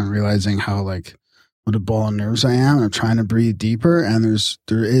stressed, and I'm realizing how like what a ball of nerves I am. I'm trying to breathe deeper, and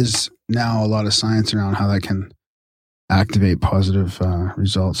there is now a lot of science around how that can activate positive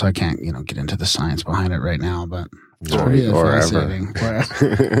results. I can't, get into the science behind it right now, but it's pretty fascinating.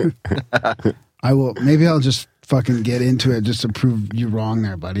 Maybe I'll just fucking get into it just to prove you wrong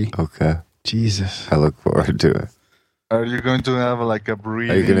there, buddy. Okay. Jesus. I look forward to it. Are you going to have like a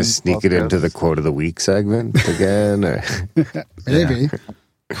breathing? Are you going to sneak it into the quote of the week segment again? Or? Maybe.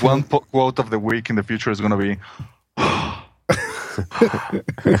 One quote of the week in the future is going to be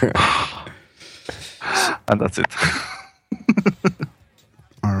and that's it.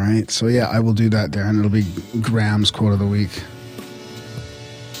 All right. So yeah, I will do that, Darren. It'll be Graham's quote of the week.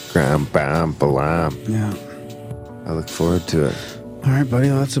 Graham, bam, balam. Yeah. I look forward to it. All right, buddy.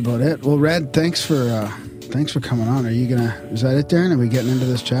 Well, that's about it. Well, Red, thanks for coming on. Is that it, Darren? Are we getting into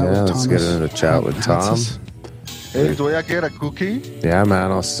this chat with Thomas? Let's get into a chat with Tom. Hey, do I get a cookie? Yeah,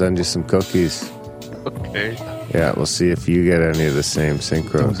 man, I'll send you some cookies. Okay. Yeah, we'll see if you get any of the same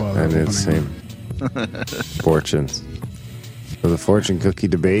synchros, any of the same fortunes. So the fortune cookie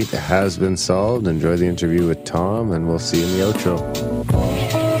debate has been solved. Enjoy the interview with Tom, and we'll see you in the outro.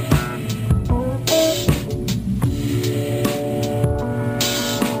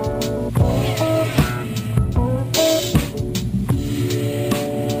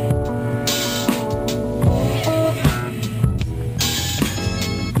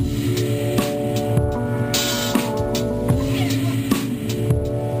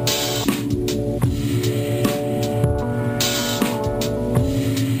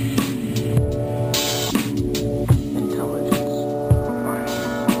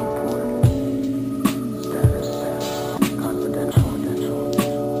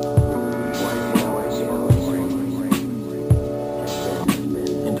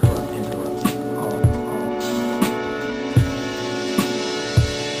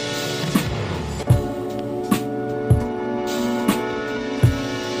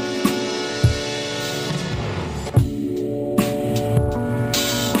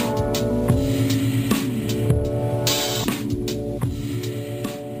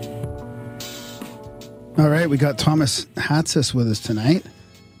 All right, we got Thomas Hatsis with us tonight,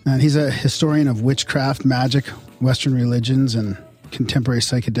 and he's a historian of witchcraft, magic, Western religions, and contemporary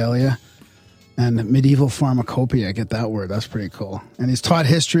psychedelia, and medieval pharmacopoeia. Get that word? That's pretty cool. And he's taught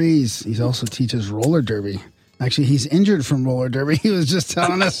history. He's also teaches roller derby. Actually, he's injured from roller derby. He was just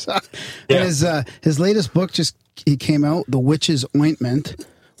telling us. Yeah. And his latest book he came out, The Witches Ointment,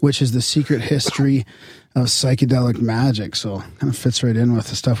 which is the secret history of psychedelic magic. So kind of fits right in with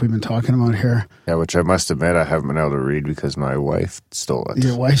the stuff we've been talking about here. Yeah, which I must admit I haven't been able to read because my wife stole it.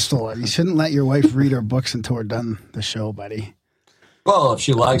 Your wife stole it. You shouldn't let your wife read our books until we're done the show, buddy. Well, if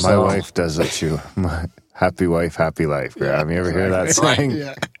she likes My it. wife does it too. My happy wife, happy life. Graham, you ever hear that saying?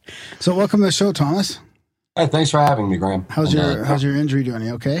 Yeah. So welcome to the show, Thomas. Hey, thanks for having me, Graham. How's your injury doing?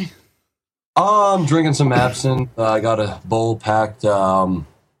 You okay? I'm drinking some absinthe. I got a bowl packed.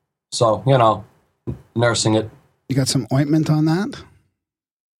 So, nursing it. You got some ointment on that?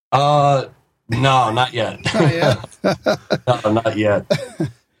 No, not yet. Not yet. No, not yet.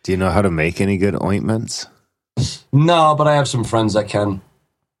 Do you know how to make any good ointments? No, but I have some friends that can.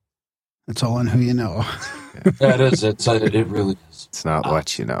 It's all on who you know. Yeah, it is. It really is. It's not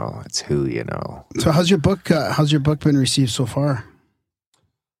what you know; it's who you know. So, how's your book been received so far?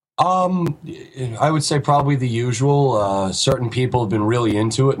 I would say probably the usual. Certain people have been really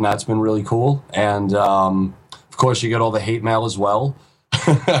into it, and that's been really cool. And of course, you get all the hate mail as well.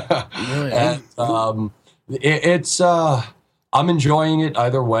 Really? And it's I'm enjoying it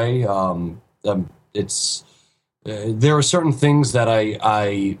either way. It's there are certain things that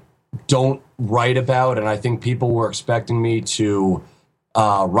I don't write about, and I think people were expecting me to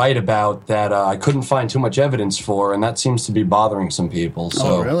write about that I couldn't find too much evidence for, and that seems to be bothering some people.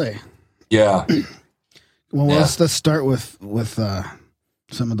 So, oh, really? Yeah. Well, let's start with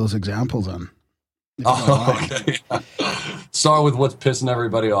some of those examples on. Okay. Start with what's pissing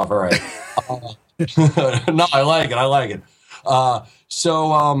everybody off. All right. No, I like it.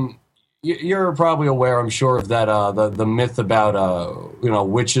 So you're probably aware, I'm sure, of that the myth about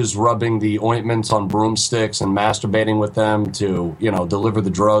witches rubbing the ointments on broomsticks and masturbating with them to deliver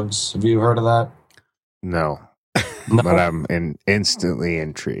the drugs. Have you heard of that? No. No. But I'm instantly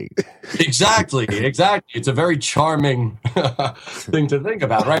intrigued. Exactly. It's a very charming thing to think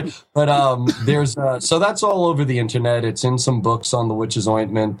about, right? But there's so that's all over the internet. It's in some books on the Witches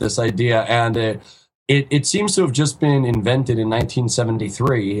Ointment, this idea, and it seems to have just been invented in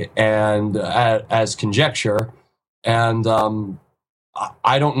 1973 and as conjecture. And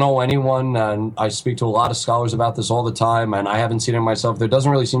I don't know anyone, and I speak to a lot of scholars about this all the time, and I haven't seen it myself. There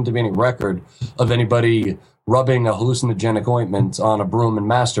doesn't really seem to be any record of anybody rubbing a hallucinogenic ointment on a broom and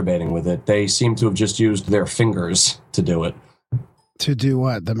masturbating with it. They seem to have just used their fingers to do it. To do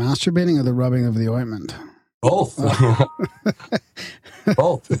what? The masturbating or the rubbing of the ointment? Both.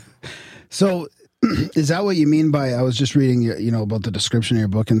 Both. So, is that what you mean by? I was just reading, about the description of your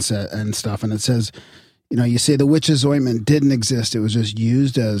book and stuff, and it says, you say the witch's ointment didn't exist; it was just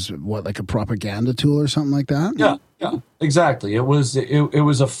used as like a propaganda tool or something like that. Yeah, exactly. It was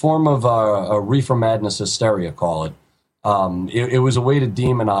a form of a reefer madness hysteria, call it. It was a way to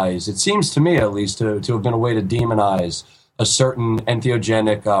demonize. It seems to me, at least, to have been a way to demonize a certain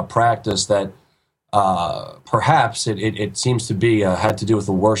entheogenic practice that perhaps it seems to be had to do with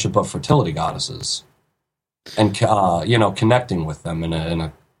the worship of fertility goddesses, and connecting with them in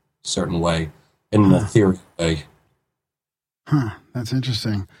a certain way, in an ethereal way. Huh. That's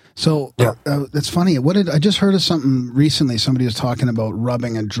interesting. So that's funny. I just heard of something recently. Somebody was talking about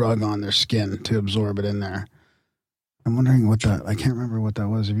rubbing a drug on their skin to absorb it in there. I'm wondering I can't remember what that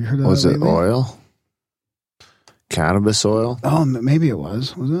was. Have you heard of that? Was it oil? Cannabis oil? Oh, maybe it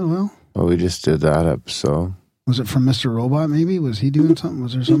was. Was it oil? Well, we just did that episode. Was it from Mr. Robot, maybe? Was he doing something?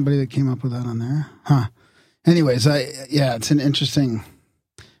 Was there somebody that came up with that on there? Huh. Anyways, it's an interesting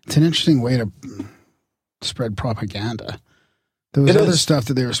way to spread propaganda. There was other stuff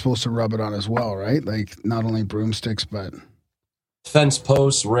that they were supposed to rub it on as well, right? Like not only broomsticks, but fence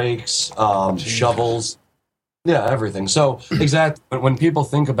posts, rakes, shovels. Yeah, everything. So exactly, when people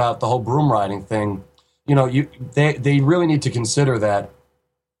think about the whole broom riding thing, they really need to consider that,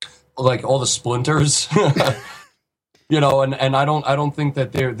 like all the splinters, and I don't think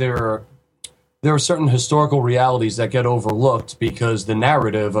that there are certain historical realities that get overlooked because the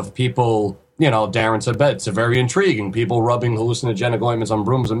narrative of people, Darren said, it's a very intriguing. People rubbing hallucinogenic ointments on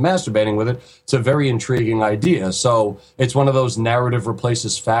brooms and masturbating with it. It's a very intriguing idea. So it's one of those narrative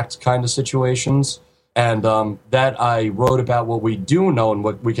replaces fact kind of situations. And that I wrote about what we do know and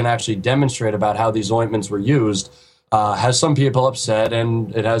what we can actually demonstrate about how these ointments were used has some people upset,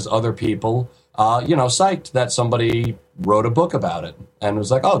 and it has other people, psyched that somebody wrote a book about it and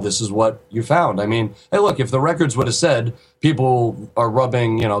was like, oh, this is what you found. I mean, hey, look, if the records would have said people are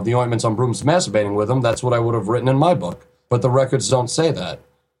rubbing, the ointments on brooms, masturbating with them, that's what I would have written in my book. But the records don't say that.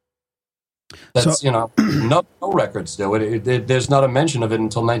 That's, no records do it. There's not a mention of it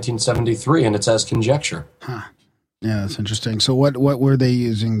until 1973, and it's as conjecture. Huh. Yeah, that's interesting. So what were they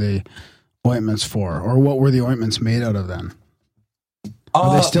using the ointments for? Or what were the ointments made out of then?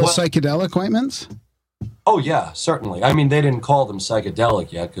 Are they still psychedelic ointments? Oh, yeah, certainly. I mean, they didn't call them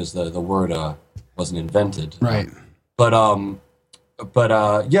psychedelic yet because the word wasn't invented. Right. But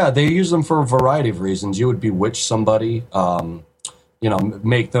they use them for a variety of reasons. You would bewitch somebody,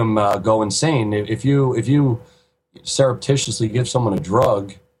 make them go insane. If you surreptitiously give someone a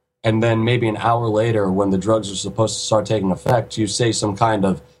drug, and then maybe an hour later, when the drugs are supposed to start taking effect, you say some kind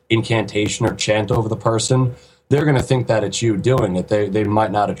of incantation or chant over the person, they're going to think that it's you doing it. They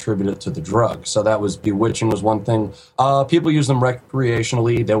might not attribute it to the drug. So that was bewitching was one thing. People use them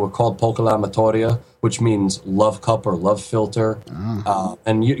recreationally. They were called pocalamatoria, which means love cup or love filter,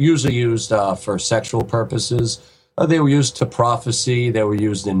 and usually used for sexual purposes. They were used to prophecy. They were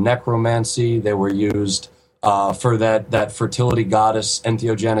used in necromancy. They were used for that fertility goddess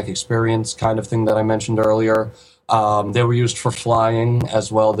entheogenic experience kind of thing that I mentioned earlier. They were used for flying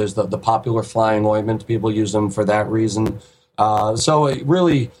as well. There's the popular flying ointment. People use them for that reason. So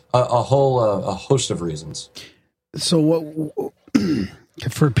really a host of reasons. So what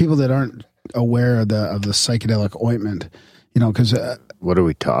for people that aren't aware of the psychedelic ointment, because what are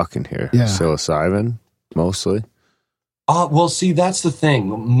we talking here? Yeah. Psilocybin mostly. Well, see, that's the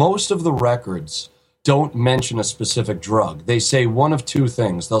thing. Most of the records don't mention a specific drug. They say one of two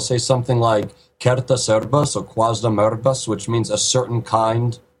things. They'll say something like certas herbas or quasdam herbas, which means a certain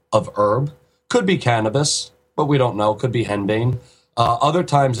kind of herb. Could be cannabis, but we don't know. Could be henbane. Other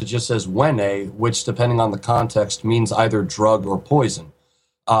times it just says wene, which, depending on the context, means either drug or poison.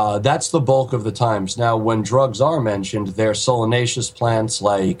 That's the bulk of the times. Now, when drugs are mentioned, they're solanaceous plants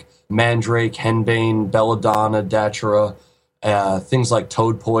like mandrake, henbane, belladonna, datura. Things like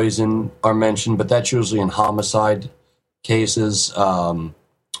toad poison are mentioned, but that's usually in homicide cases.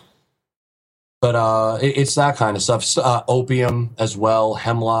 It's that kind of stuff. Opium as well,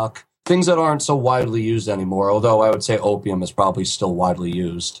 hemlock, things that aren't so widely used anymore, although I would say opium is probably still widely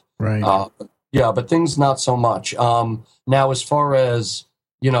used. Right. But things not so much. Now, as far as,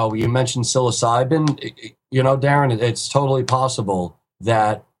 you mentioned psilocybin, Darren, it's totally possible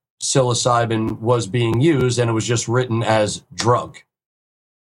that psilocybin was being used and it was just written as drug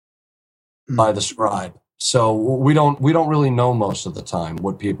by the scribe. So we don't really know most of the time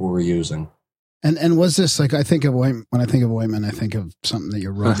what people were using. And was this like, when I think of ointment, I think of something that you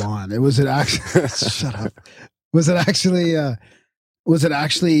rub on. Was it actually shut up? Was it actually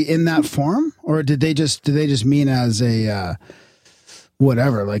in that form, or did they just mean as a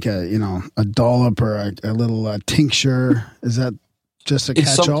whatever, like a dollop or a little tincture? Is that just a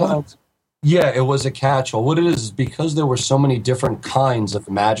catch-all? Yeah, it was a catch-all. What it is because there were so many different kinds of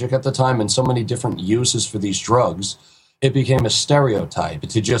magic at the time and so many different uses for these drugs, it became a stereotype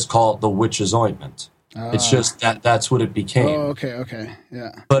to just call it the Witches Ointment. It's just that's what it became. Oh, okay,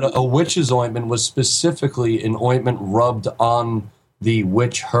 yeah. But a Witches Ointment was specifically an ointment rubbed on the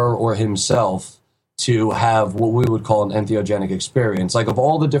witch, her or himself, to have what we would call an entheogenic experience. Like, of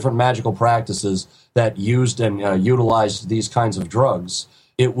all the different magical practices that used and utilized these kinds of drugs,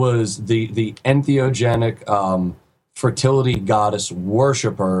 it was the entheogenic fertility goddess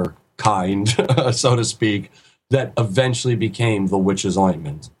worshiper kind, so to speak, that eventually became the Witches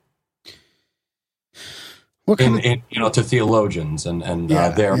Ointment. What kind to theologians and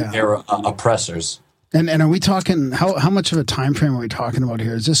their oppressors. And are we talking how much of a time frame are we talking about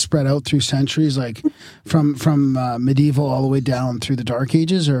here? Is this spread out through centuries, like from medieval all the way down through the Dark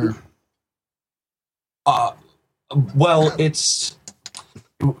Ages, or? Well, it's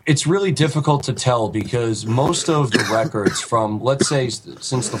really difficult to tell because most of the records from, let's say,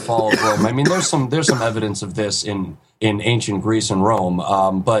 since the fall of Rome. I mean, there's some evidence of this in ancient Greece and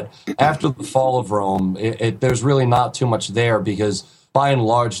Rome, but after the fall of Rome, there's really not too much there because, by and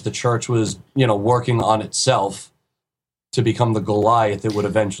large, the church was, working on itself to become the Goliath it would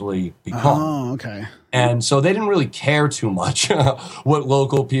eventually become. Oh, okay. And so they didn't really care too much what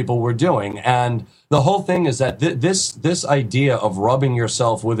local people were doing. And the whole thing is that this idea of rubbing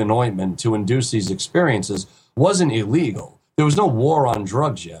yourself with an ointment to induce these experiences wasn't illegal. There was no war on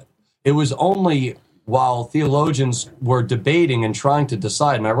drugs yet. It was only while theologians were debating and trying to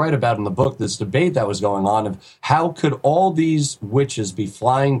decide, and I write about in the book this debate that was going on of how could all these witches be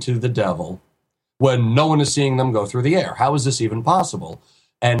flying to the devil when no one is seeing them go through the air? How is this even possible?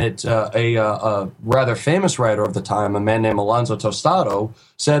 And a rather famous writer of the time, a man named Alonso Tostado,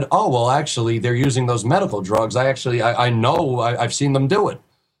 said, "Oh, well, actually, they're using those medical drugs. I know, I've seen them do it."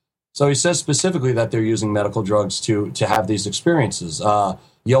 So he says specifically that they're using medical drugs to have these experiences.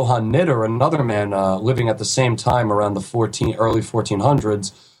 Johann Nitter, another man living at the same time around the early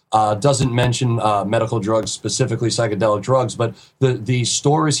 1400s, doesn't mention medical drugs, specifically psychedelic drugs, but the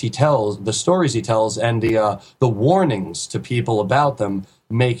stories he tells, and the warnings to people about them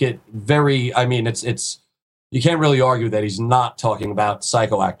make it very. I mean, it's you can't really argue that he's not talking about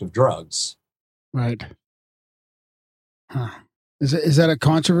psychoactive drugs, right? Huh. Is that a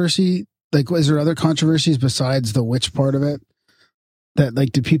controversy? Like, is there other controversies besides the witch part of it? That,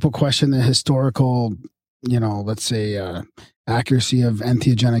 like, do people question the historical, let's say, accuracy of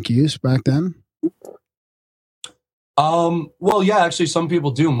entheogenic use back then? Well, yeah, actually, some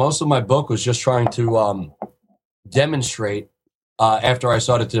people do. Most of my book was just trying to demonstrate, after I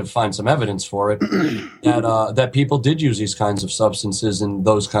started to find some evidence for it, that people did use these kinds of substances in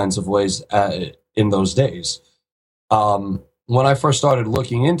those kinds of ways in those days. When I first started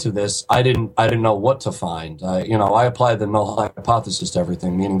looking into this, I didn't know what to find. I applied the null hypothesis to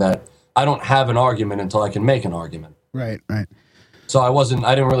everything, meaning that I don't have an argument until I can make an argument. Right. So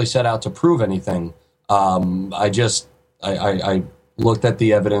I didn't really set out to prove anything. I looked at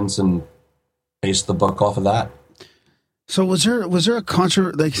the evidence and based the book off of that. So was there a do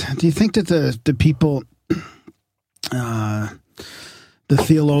you think that the people, the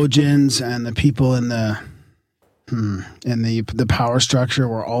theologians and the people in the power structure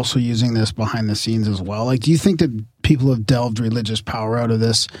were also using this behind the scenes as well? Like, do you think that people have delved religious power out of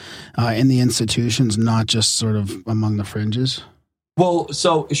this in the institutions, not just sort of among the fringes? Well,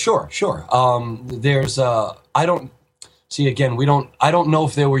 so sure. There's I don't see, again, I don't know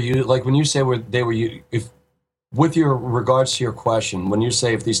if they were used, like when you say if with your regards to your question, when you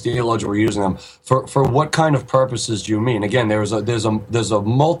say if these theologians were using them for what kind of purposes do you mean? Again, there's a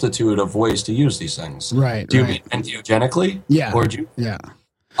multitude of ways to use these things. Right. Do you mean entheogenically? Yeah. Or do you, yeah.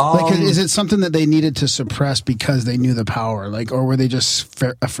 Like, is it something that they needed to suppress because they knew the power, like, or were they just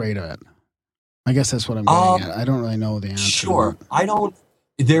afraid of it? I guess that's what I'm getting at. I don't really know the answer. Sure.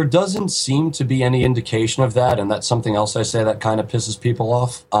 There doesn't seem to be any indication of that, and that's something else I say that kind of pisses people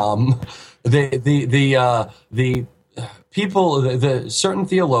off. The people, the certain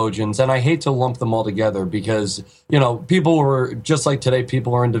theologians, and I hate to lump them all together because, people were, just like today,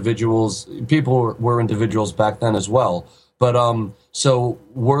 people were individuals back then as well. But so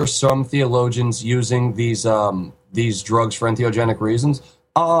were some theologians using these drugs for entheogenic reasons?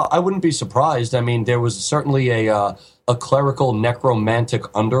 I wouldn't be surprised. I mean, there was certainly a clerical necromantic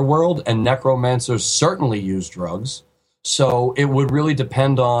underworld, and necromancers certainly use drugs. So it would really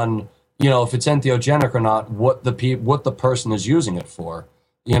depend on, if it's entheogenic or not, what the person is using it for.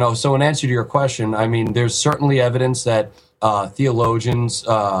 So in answer to your question, I mean, there's certainly evidence that theologians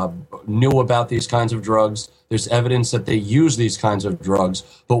knew about these kinds of drugs. There's evidence that they use these kinds of drugs,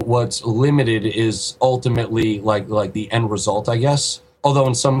 but what's limited is ultimately like the end result, I guess. Although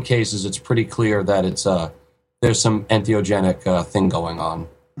in some cases it's pretty clear that it's there's some entheogenic thing going on.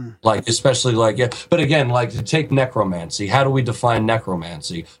 Like, especially but again, like, to take necromancy, how do we define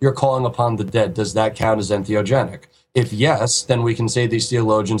necromancy? You're calling upon the dead. Does that count as entheogenic? If yes, then we can say these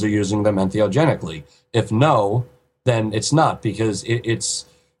theologians are using them entheogenically. If no, then it's not, because it's,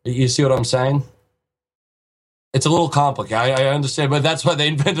 you see what I'm saying? It's a little complicated. I understand, but that's why they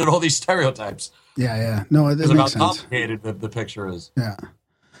invented all these stereotypes. Yeah. No, it Because makes of how sense. complicated the picture is. Yeah.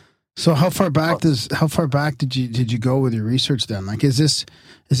 So how far back did you go with your research then? Like, is this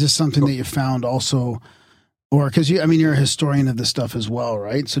something that you found also, or because you're a historian of this stuff as well,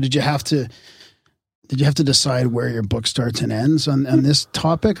 right? So did you have to decide where your book starts and ends on this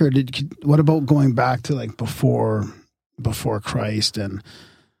topic, or what about going back to like before Christ and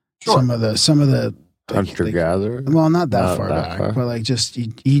some of the hunter gatherer? Well, not that far back, but like just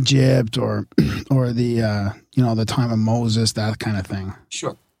Egypt or the time of Moses, that kind of thing.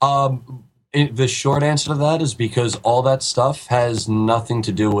 Sure. The short answer to that is because all that stuff has nothing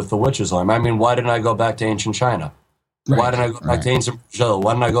to do with the Witches Ointment. I mean, why didn't I go back to ancient China? Right, why didn't I go back to ancient Brazil?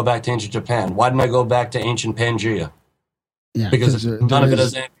 Why didn't I go back to ancient Japan? Why didn't I go back to ancient Pangaea? Yeah, because none of it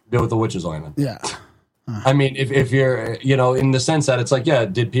has anything to do with the Witches Ointment. Yeah. I mean, if you're, in the sense that it's like, yeah,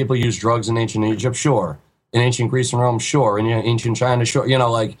 did people use drugs in ancient Egypt? Sure. In ancient Greece and Rome? Sure. In ancient China? Sure.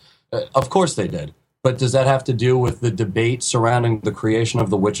 Of course they did. But does that have to do with the debate surrounding the creation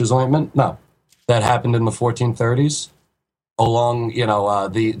of the Witches Ointment? No. That happened in the 1430s along,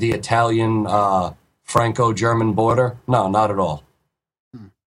 the Italian Franco-German border? No, not at all.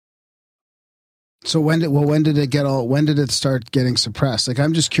 So when did it start getting suppressed? Like,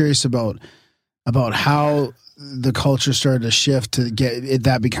 I'm just curious about how the culture started to shift to get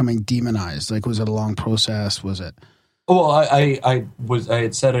that becoming demonized. Like, was it a long process? Was it? Well, I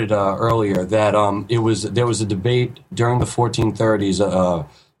had said it earlier that there was a debate during the 1430s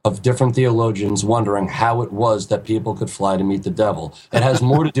of different theologians wondering how it was that people could fly to meet the devil. It has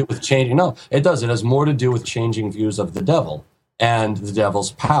more to do with changing. No, it does. It has more to do with changing views of the devil and the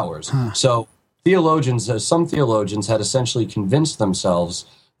devil's powers. Huh. So some theologians had essentially convinced themselves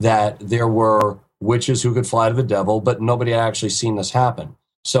that there were witches who could fly to the devil, but nobody had actually seen this happen.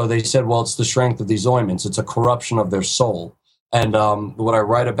 So they said, well, it's the strength of these ointments. It's a corruption of their soul. And what I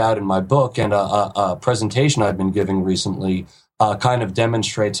write about in my book and a presentation I've been giving recently kind of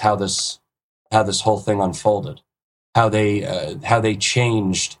demonstrates how this whole thing unfolded, how they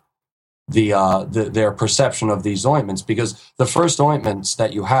changed their perception of these ointments. Because the first ointments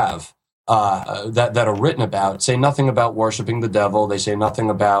that you have that are written about say nothing about worshiping the devil. They say nothing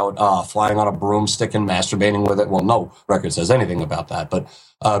about flying on a broomstick and masturbating with it. Well, no record says anything about that, but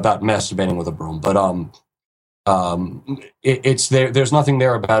about masturbating with a broom. But it's there. There's nothing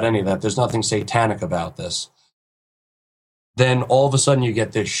there about any of that. There's nothing satanic about this. Then all of a sudden you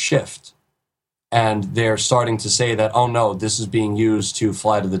get this shift, and they're starting to say that, oh no, this is being used to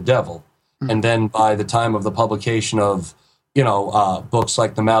fly to the devil. Mm-hmm. And then by the time of the publication of books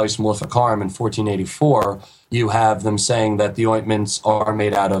like the Malleus Maleficarum in 1484, you have them saying that the ointments are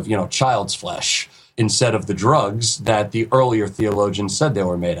made out of, child's flesh instead of the drugs that the earlier theologians said they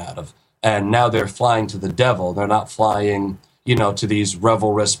were made out of. And now they're flying to the devil. They're not flying, to these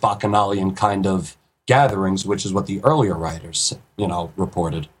revelrous bacchanalian kind of gatherings, which is what the earlier writers,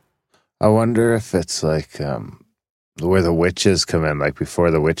 reported. I wonder if it's like where the witches come in, like before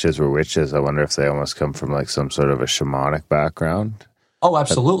the witches were witches. I wonder if they almost come from like some sort of a shamanic background. Oh,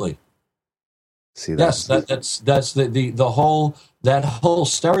 absolutely. See that? Yes, that's the whole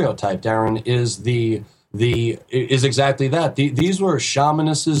stereotype, Darren, is exactly that. These were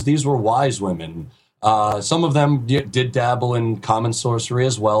shamanesses. These were wise women. Some of them did dabble in common sorcery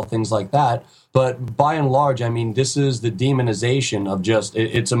as well, things like that. But by and large, I mean, this is the demonization of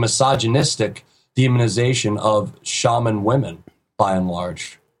it's a misogynistic demonization of shaman women, by and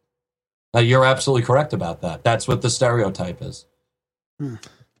large. Now, you're absolutely correct about that. That's what the stereotype is.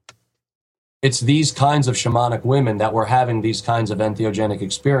 It's these kinds of shamanic women that were having these kinds of entheogenic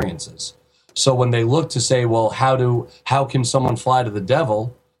experiences. So when they look to say, well, how can someone fly to the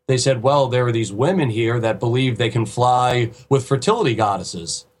devil? They said, well, there are these women here that believe they can fly with fertility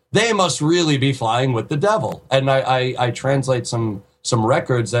goddesses. They must really be flying with the devil. And I translate some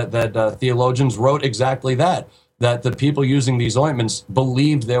records that theologians wrote exactly that the people using these ointments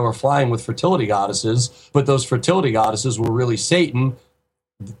believed they were flying with fertility goddesses, but those fertility goddesses were really Satan.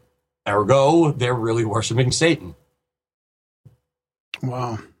 Ergo, they're really worshiping Satan.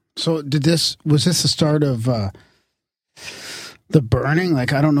 Wow. So was this the start of the burning?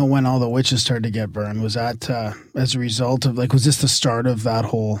 Like, I don't know when all the witches started to get burned. Was that as a result of, like, was this the start of that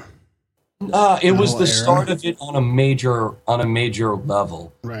whole? It was the start of it on a major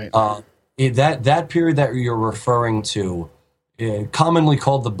level. Right. That period that you're referring to, commonly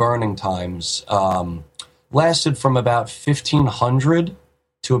called the burning times, lasted from about 1500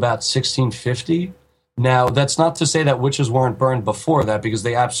 to about 1650. Now, that's not to say that witches weren't burned before that, because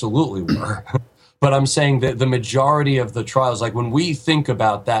they absolutely were. But I'm saying that the majority of the trials, like when we think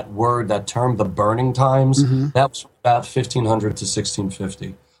about that word, that term, the burning times, that was about 1500 to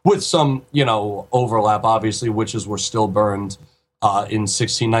 1650, with some, overlap. Obviously, witches were still burned in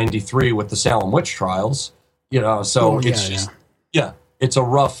 1693 with the Salem witch trials. It's a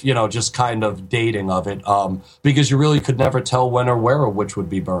rough, just kind of dating of it, because you really could never tell when or where a witch would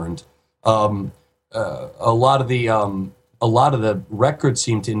be burned. A lot of the records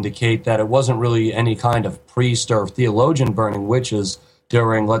seem to indicate that it wasn't really any kind of priest or theologian burning witches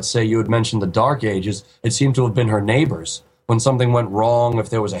during, let's say you had mentioned the Dark Ages. It seemed to have been her neighbors. When something went wrong, if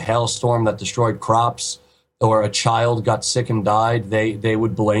there was a hailstorm that destroyed crops or a child got sick and died, they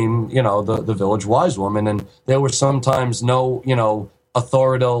would blame, the village wise woman. And there was sometimes no,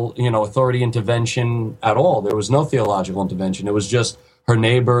 authority intervention at all. There was no theological intervention. It was just her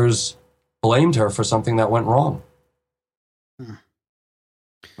neighbors blamed her for something that went wrong.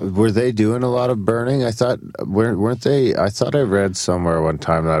 Were they doing a lot of burning? I thought, weren't they? I thought I read somewhere one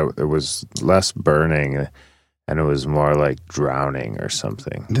time that it was less burning and it was more like drowning or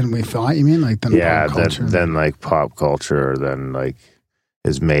something. Than we thought, you mean? Like pop culture? Than like pop culture, than like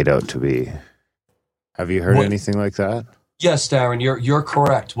is made out to be. Have you heard anything like that? Yes, Darren, you're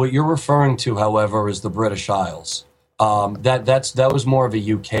correct. What you're referring to, however, is the British Isles. That was more of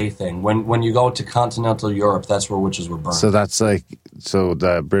a UK thing. When you go to continental Europe, that's where witches were burned. So that's like,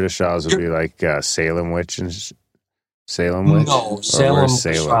 the British Isles would be like Salem witch and Salem witch. No, Salem.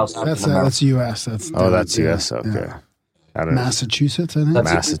 That's U.S. That's U.S. Okay, yeah. I don't know. Massachusetts, I think.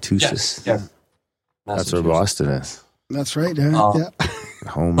 Massachusetts. Yeah. That's where Boston is. That's right. Yeah.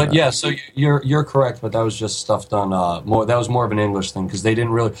 Home. But so you're correct. But that was just stuff done more. That was more of an English thing because they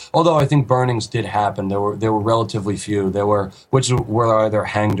didn't really. Although I think burnings did happen, there were relatively few. There were which were either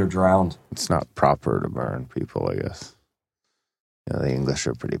hanged or drowned. It's not proper to burn people, I guess. The English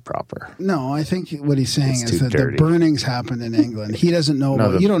are pretty proper. No, I think what he's saying is that the burnings happened in England. He doesn't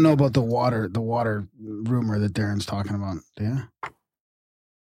know. You don't know about the water rumor that Darren's talking about, do you?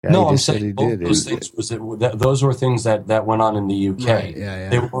 Yeah, no, I'm saying those things those were things that went on in the UK. Right, yeah.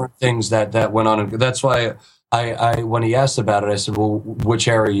 They weren't things that went on. That's why I when he asked about it, I said, "Well, which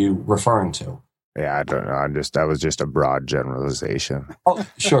area are you referring to?" Yeah, I don't know. That was just a broad generalization. Oh,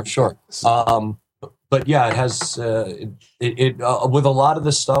 sure. But yeah, it has with a lot of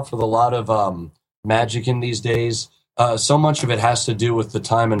this stuff, with a lot of magic in these days. So much of it has to do with the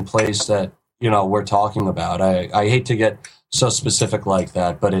time and place that we're talking about. I hate to get so specific like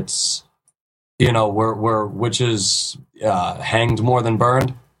that, but it's were witches hanged more than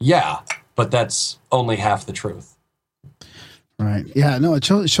burned? Yeah, but that's only half the truth. Right. Yeah. No, it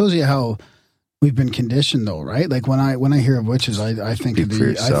shows you how we've been conditioned, though, right? Like when I hear of witches, I think of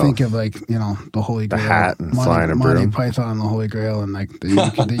like the Holy Grail, the hat and flying a broom, Monty Python, the Holy Grail, and like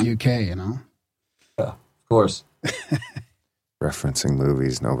the UK, Yeah, of course. Referencing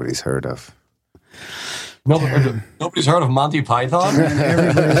movies nobody's heard of. Nobody's heard of Monty Python?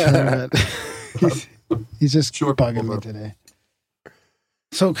 Everybody's heard of it. He's just bugging me today.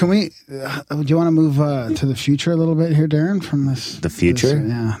 So can we, do you want to move to the future a little bit here, Darren, from this? The future?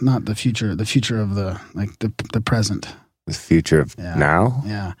 Not the future of the present. The future of now?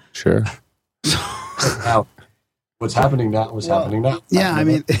 Yeah. Sure. Now, what's happening now was happening now. Yeah, I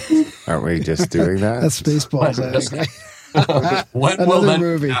mean. Aren't we just doing that? That's Spaceballs, I think. When will that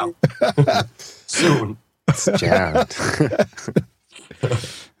movie? Now? Soon. It's jammed.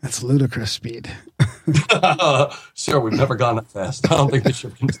 That's ludicrous speed. Sure, we've never gone that fast. I don't think the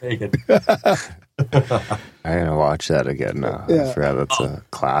ship can take it. I'm going to watch that again now. Yeah. I forgot that's a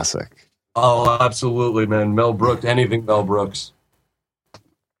classic. Oh, absolutely, man. Mel Brooks, anything Mel Brooks.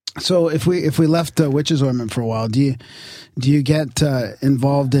 So if we left Witches Ointment for a while, do you get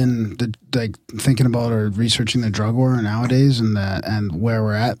involved in thinking about or researching the drug war nowadays and where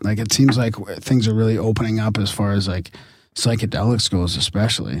we're at? Like it seems like things are really opening up as far as like psychedelics goes,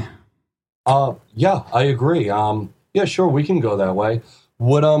 especially. Yeah, I agree. Yeah, sure, we can go that way.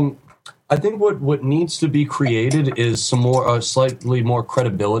 I think what needs to be created is some slightly more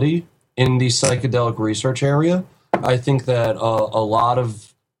credibility in the psychedelic research area. I think that a lot of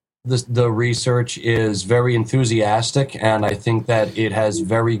the research is very enthusiastic, and I think that it has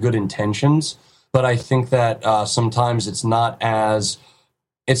very good intentions. But I think that sometimes it's not as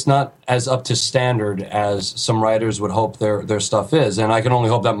up to standard as some writers would hope their stuff is. And I can only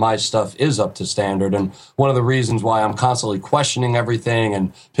hope that my stuff is up to standard. And one of the reasons why I'm constantly questioning everything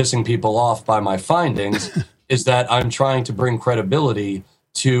and pissing people off by my findings is that I'm trying to bring credibility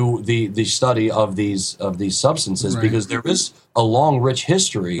to the study of these substances, right. Because there is a long, rich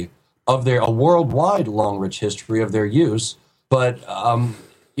history a worldwide long, rich history of their use. But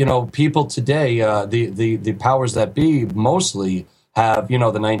people today, the powers that be mostly have, the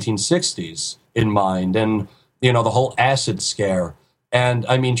 1960s in mind, and, the whole acid scare. And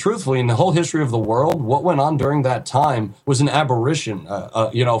I mean, truthfully, in the whole history of the world, what went on during that time was an aberration,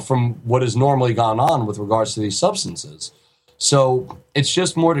 from what has normally gone on with regards to these substances. So it's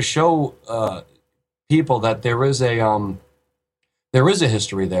just more to show people that there is a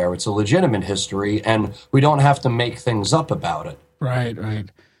history there. It's a legitimate history, and we don't have to make things up about it. Right.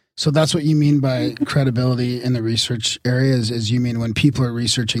 So that's what you mean by credibility in the research areas, is you mean when people are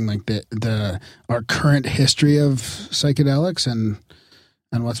researching like our current history of psychedelics and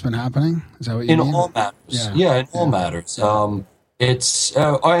what's been happening? Is that what you mean? In all matters. Yeah, in all matters. It's,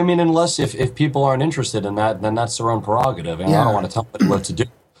 unless if people aren't interested in that, then that's their own prerogative. And I don't want to tell them what to do.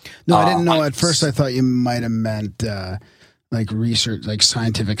 No, I didn't know. At first, I thought you might have meant like research, like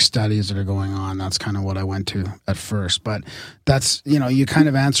scientific studies that are going on. That's kind of what I went to at first. But that's, you kind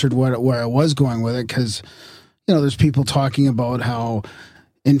of answered where I was going with it, because, there's people talking about how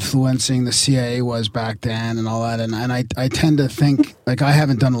influencing the CIA was back then and all that. And I tend to think, like, I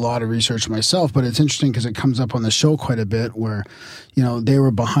haven't done a lot of research myself, but it's interesting because it comes up on the show quite a bit where, they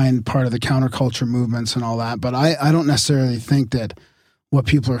were behind part of the counterculture movements and all that. But I don't necessarily think that what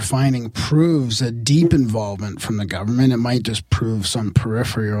people are finding proves a deep involvement from the government. It might just prove some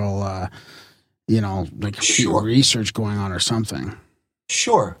peripheral, research going on or something.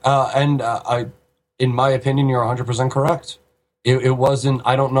 Sure. In my opinion, you're 100% correct. It wasn't,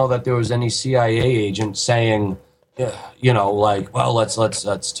 I don't know that there was any CIA agent saying, well,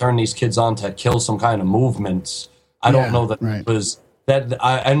 let's turn these kids on to kill some kind of movements. I don't know that it was that.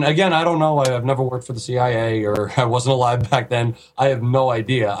 And again, I don't know. I've never worked for the CIA, or I wasn't alive back then. I have no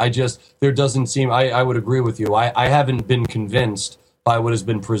idea. There doesn't seem, I would agree with you. I haven't been convinced by what has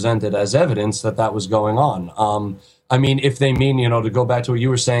been presented as evidence that was going on. If they mean, to go back to what you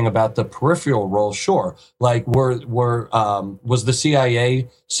were saying about the peripheral role, sure. Like, was the CIA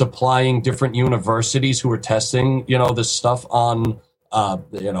supplying different universities who were testing, this stuff on,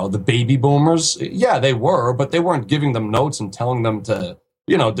 the baby boomers? Yeah, they were, but they weren't giving them notes and telling them to,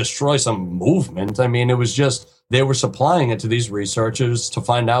 destroy some movement. It was just, they were supplying it to these researchers to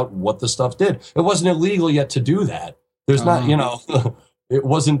find out what the stuff did. It wasn't illegal yet to do that. There's not,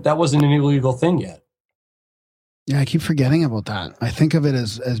 that wasn't an illegal thing yet. Yeah, I keep forgetting about that. I think of it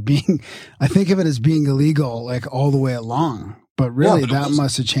as being illegal, like, all the way along. But really, that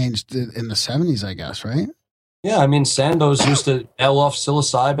must have changed in the 70s, I guess, right? Yeah, Sandoz used to L off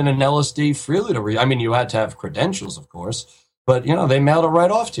psilocybin and LSD freely to you had to have credentials, of course, but they mailed it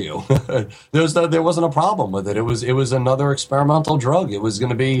right off to you. There wasn't a problem with it. It was another experimental drug. It was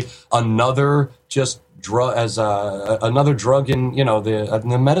going to be another just drug another drug in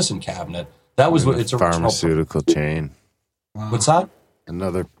the medicine cabinet. That was what its original pharmaceutical chain. Wow. What's that?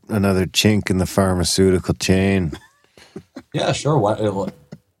 Another chink in the pharmaceutical chain. Yeah, sure.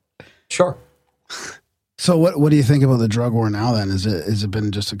 Sure. So what do you think about the drug war now then? Has it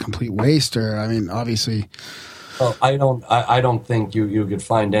been just a complete waste, or obviously? Well, I don't think you could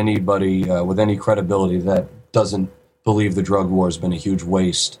find anybody with any credibility that doesn't believe the drug war has been a huge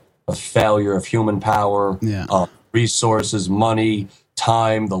waste, a failure of human power, resources, money,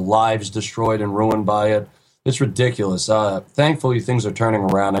 time, the lives destroyed and ruined by it. It's ridiculous. Thankfully, things are turning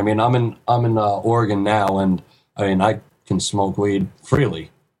around. I'm in Oregon now, and I can smoke weed freely.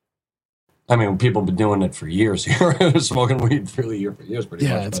 People have been doing it for years here, smoking weed freely here for years, pretty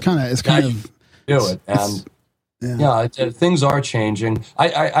much. Yeah, it's kind of do it, and things are changing.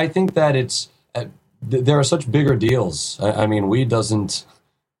 I think that there are such bigger deals. Weed doesn't.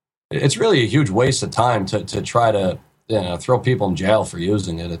 It's really a huge waste of time to try to throw people in jail for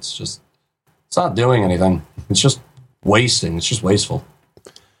using it. It's not doing anything. It's just wasting. It's just wasteful.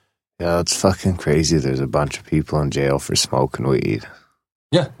 Yeah, it's fucking crazy. There's a bunch of people in jail for smoking weed.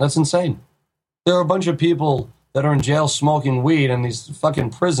 Yeah, that's insane. There are a bunch of people that are in jail smoking weed, and these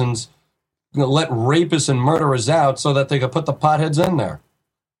fucking prisons let rapists and murderers out so that they could put the potheads in there.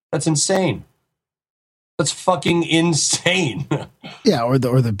 That's insane. That's fucking insane. Yeah, or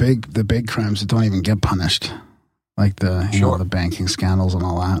the big crimes that don't even get punished, like the banking scandals and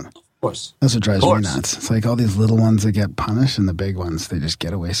all that. Of course, that's what drives me nuts. It's like all these little ones that get punished, and the big ones they just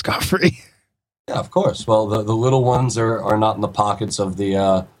get away scot-free. Yeah, of course. Well, the little ones are not in the pockets of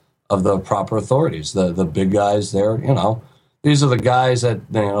the proper authorities. The big guys, these are the guys that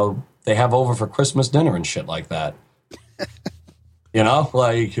they have over for Christmas dinner and shit like that.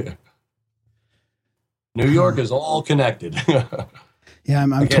 Like New York is all connected. Yeah,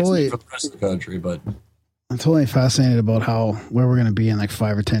 I'm totally for the rest of the country, but I'm totally fascinated about where we're going to be in like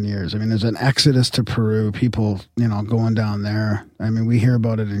 5 or 10 years. I mean, there's an exodus to Peru, people, going down there. I mean, we hear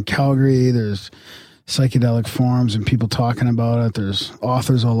about it in Calgary. There's psychedelic forums and people talking about it. There's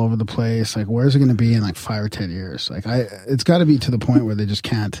authors all over the place. Like, where's it going to be in like 5 or 10 years? Like, it's got to be to the point where they just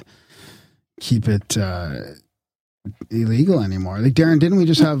can't keep it illegal anymore. Like, Darren, didn't we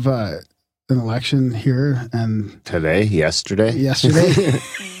just have an election here and yesterday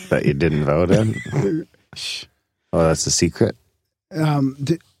that you didn't vote in? Oh, that's a secret.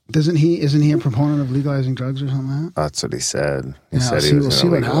 Isn't he a proponent of legalizing drugs or something like that? That's what he said. We'll see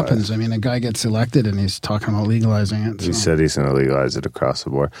what happens. I mean, a guy gets elected and he's talking about legalizing it. He said he's going to legalize it across the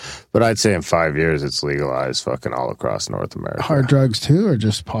board. But I'd say in 5 years, it's legalized fucking all across North America. Hard drugs too, or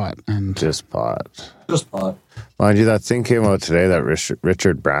just pot? Just pot. Just pot. Mind you, that thing came out today that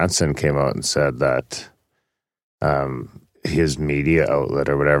Richard Branson came out and said that his media outlet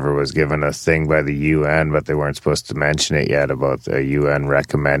or whatever was given a thing by the UN, but they weren't supposed to mention it yet, about the UN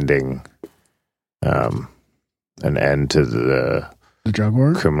recommending an end to the drug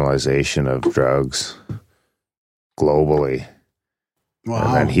war, criminalization of drugs globally. Wow.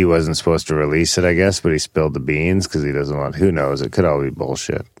 And then he wasn't supposed to release it, I guess, but he spilled the beans because he doesn't want, who knows, it could all be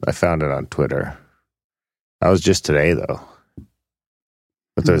bullshit. I found it on Twitter. That was just today, though.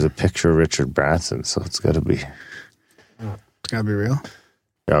 But there's a picture of Richard Branson, so it's got to be... It's got to be real.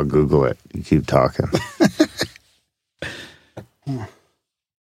 Yeah, I'll Google it. You keep talking.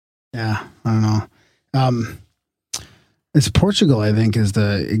 Yeah, I don't know. It's Portugal, I think, is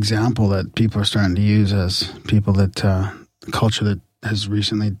the example that people are starting to use as people that culture that has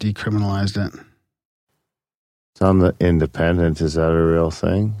recently decriminalized it. It's on the Independent. Is that a real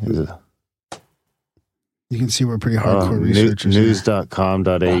thing? Is it? You can see we're pretty hardcore researchers.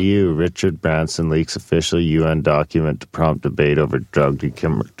 News.com.au. Richard Branson leaks official UN document to prompt debate over drug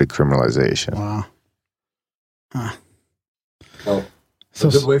decriminalization. Wow. Huh. Well, a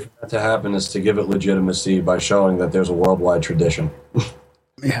good way for that to happen is to give it legitimacy by showing that there's a worldwide tradition.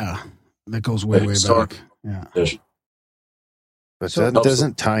 Yeah. That goes way back. Yeah. But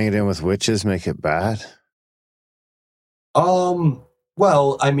doesn't tying it in with witches make it bad?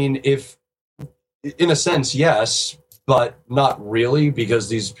 Well, I mean, in a sense, yes, but not really, because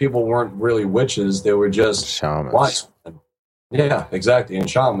these people weren't really witches. They were just shamans. Wise men. Yeah, exactly, and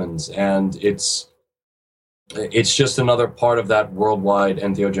shamans. And it's just another part of that worldwide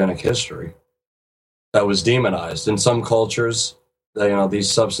entheogenic history that was demonized. In some cultures,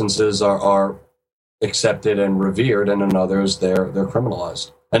 these substances are accepted and revered, and in others, they're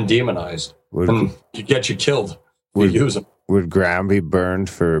criminalized and demonized. And you get you killed if you use them. Would Graham be burned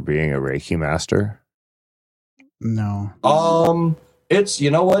for being a Reiki master? No. It's,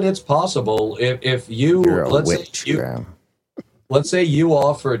 it's possible. If you, let's say you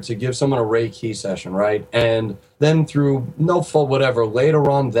offered to give someone a Reiki session, right? And then through no fault, whatever, later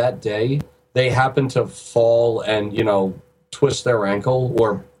on that day, they happen to fall and, twist their ankle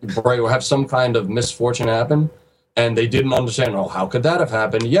or have some kind of misfortune happen. And they didn't understand, how could that have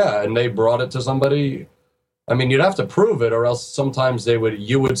happened? Yeah. And they brought it to somebody. I mean, you'd have to prove it, or else sometimes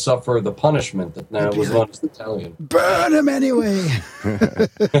you would suffer the punishment that now was known as Italian. Burn him anyway.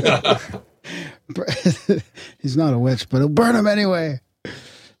 He's not a witch, but he'll burn him anyway.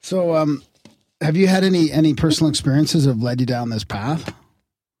 So, have you had any personal experiences that have led you down this path?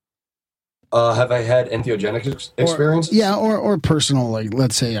 Have I had entheogenic experiences? Or personal, like,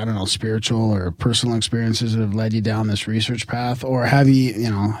 let's say, I don't know, spiritual or personal experiences that have led you down this research path? Or have you,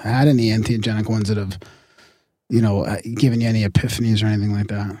 had any entheogenic ones that have, given you any epiphanies or anything like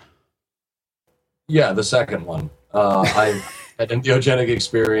that? Yeah, the second one. I've had entheogenic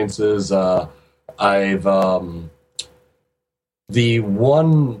experiences. The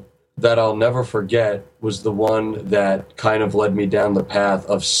one that I'll never forget was the one that kind of led me down the path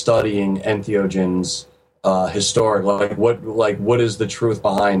of studying entheogens historic. What is the truth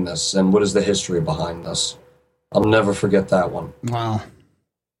behind this, and what is the history behind this? I'll never forget that one. Wow.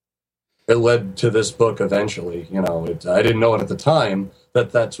 It led to this book eventually. I didn't know it at the time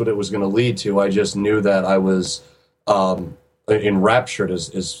that that's what it was going to lead to. I just knew that I was enraptured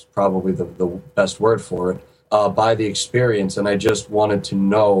is probably the best word for it, by the experience, and I just wanted to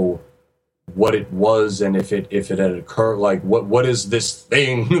know what it was and if it had occurred. Like, what is this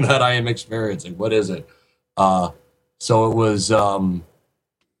thing that I am experiencing? What is it? So it was,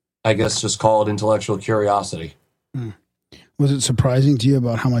 I guess, just called intellectual curiosity. Was it surprising to you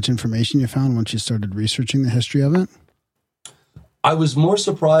about how much information you found once you started researching the history of it? I was more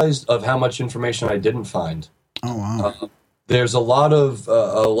surprised of how much information I didn't find. Oh, wow. There's a lot of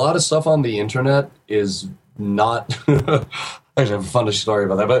stuff on the internet is not Actually, I have a funny story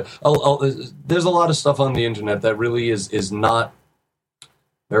about that. But there's a lot of stuff on the internet that really is not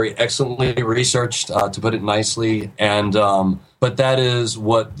very excellently researched, to put it nicely. And but that is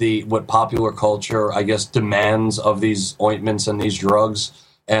what popular culture, I guess, demands of these ointments and these drugs,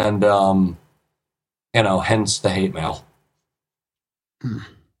 and hence the hate mail.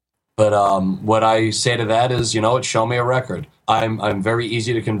 But what I say to that is, show me a record. I'm very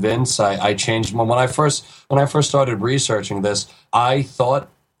easy to convince. I changed when I first started researching this. I thought,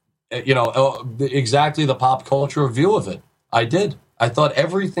 exactly the pop culture view of it. I did. I thought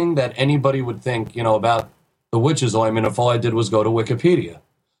everything that anybody would think, about the Witches Ointment if all I did was go to Wikipedia.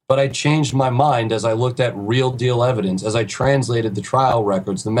 But I changed my mind as I looked at real deal evidence, as I translated the trial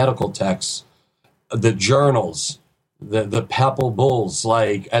records, the medical texts, the journals, the papal bulls.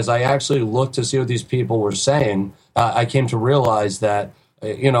 Like, as I actually looked to see what these people were saying, I came to realize that,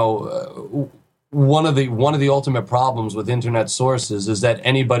 one of the ultimate problems with internet sources is that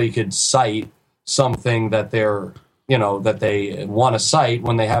anybody could cite something that that they want to cite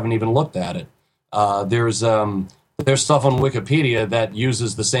when they haven't even looked at it. There's stuff on Wikipedia that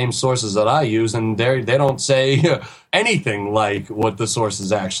uses the same sources that I use, and they don't say anything like what the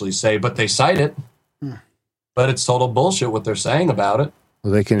sources actually say, but they cite it. But it's total bullshit what they're saying about it.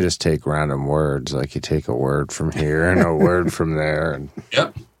 Well, they can just take random words, like you take a word from here and a word from there. And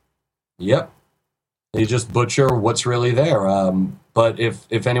Yep. You just butcher what's really there. But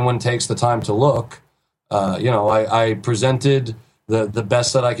if anyone takes the time to look, I presented the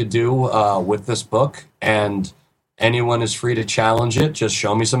best that I could do with this book, and anyone is free to challenge it. Just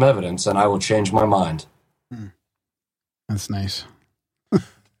show me some evidence, and I will change my mind. That's nice.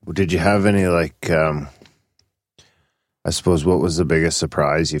 Did you have any, I suppose, what was the biggest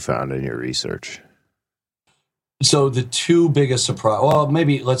surprise you found in your research? So the two biggest surprise, well,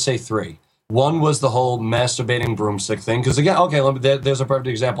 maybe let's say three. One was the whole masturbating broomstick thing. Because again, there's a perfect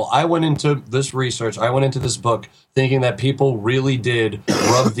example. I went into this research, I went into this book thinking that people really did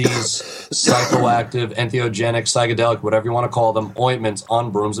rub these psychoactive, entheogenic, psychedelic, whatever you want to call them, ointments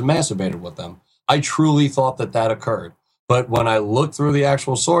on brooms and masturbated with them. I truly thought that occurred. But when I looked through the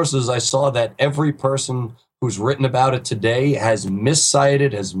actual sources, I saw that every person who's written about it today has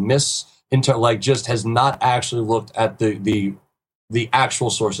miscited, has not actually looked at the actual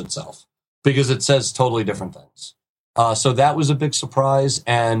source itself, because it says totally different things. So that was a big surprise,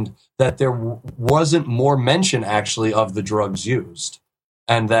 and that there wasn't more mention actually of the drugs used,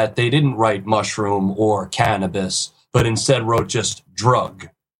 and that they didn't write mushroom or cannabis, but instead wrote just drug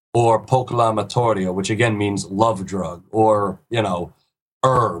or proclamatoria, which again means love drug, or,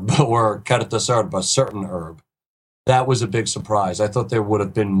 herb, or caritas herba, certain herb. That was a big surprise. I thought there would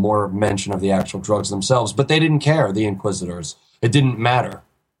have been more mention of the actual drugs themselves, but they didn't care, the inquisitors. It didn't matter.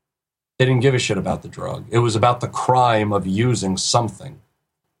 They didn't give a shit about the drug. It was about the crime of using something.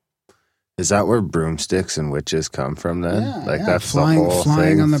 Is that where broomsticks and witches come from then? Yeah, that's flying, the whole flying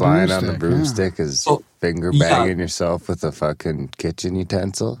thing? On the flying broomstick, on the broomstick is finger banging yourself with a fucking kitchen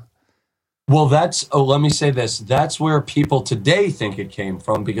utensil? Well, let me say this. That's where people today think it came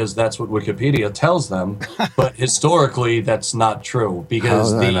from, because that's what Wikipedia tells them. But historically, that's not true.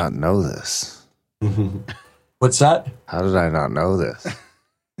 Because How did I not know this? What's that? How did I not know this?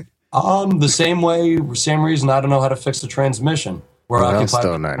 The same reason I don't know how to fix the transmission. What else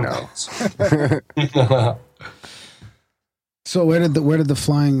don't I know? So where did the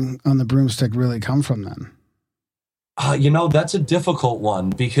flying on the broomstick really come from then? That's a difficult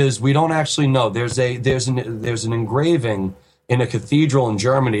one, because we don't actually know. There's an engraving in a cathedral in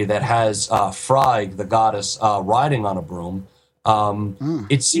Germany that has Frigg, the goddess, riding on a broom.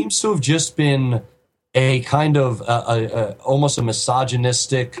 It seems to have just been a kind of almost a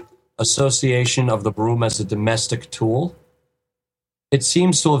misogynistic association of the broom as a domestic tool. It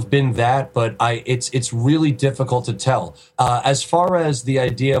seems to have been that, but it's really difficult to tell. As far as the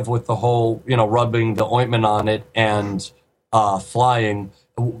idea of with the whole, rubbing the ointment on it and flying,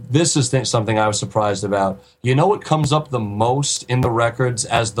 this is something I was surprised about. You know what comes up the most in the records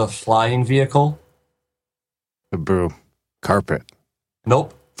as the flying vehicle? The broom. Carpet.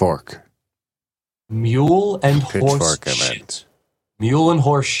 Nope. Fork. Mule and horse Pitchfork, I shit. meant. Mule and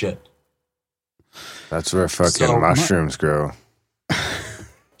horse shit. That's where fucking mushrooms grow.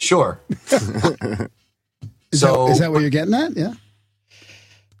 Sure. Is that what you're getting at? Yeah.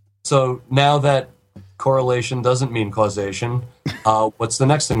 So now that correlation doesn't mean causation, what's the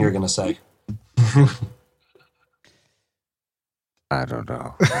next thing you're going to say? I don't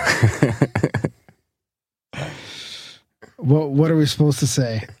know. What are we supposed to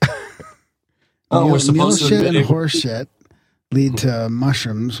say? We're supposed to shit and horse shit lead to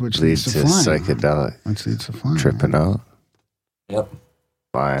mushrooms, which leads to flying. Psychedelic. Which leads to flying. Tripping out. Yep.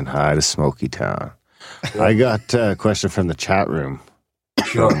 Flying high to Smoky Town. I got a question from the chat room.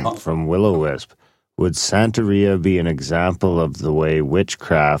 Sure. From Willow Wisp. Would Santeria be an example of the way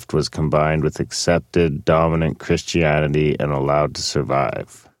witchcraft was combined with accepted dominant Christianity and allowed to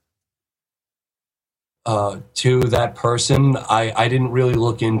survive? To that person, I didn't really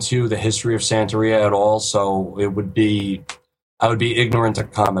look into the history of Santeria at all, so I would be ignorant to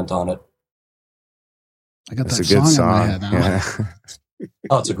comment on it. I got It's that a good song in my song. head now. Yeah.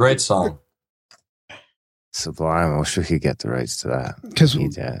 Oh, it's a great song. Sublime. I wish we could get the rights to that.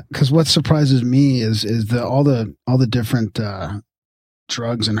 Because what surprises me is all the different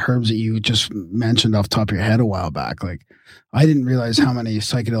drugs and herbs that you just mentioned off the top of your head a while back. Like, I didn't realize how many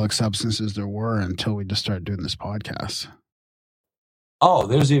psychedelic substances there were until we just started doing this podcast. Oh,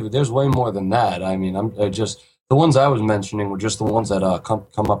 there's way more than that. I mean, the ones I was mentioning were just the ones that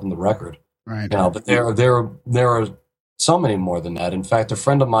come up in the record. Right. You know, but there are so many more than that. In fact, a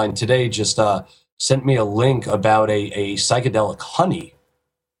friend of mine today just sent me a link about a psychedelic honey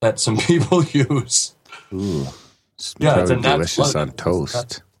that some people use. Ooh. It's Yeah, it's probably a delicious natural- on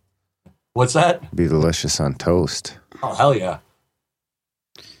toast. What's that? Be delicious on toast. Oh, hell yeah.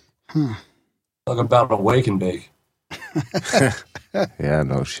 Huh. Talk about a wake and bake. Yeah,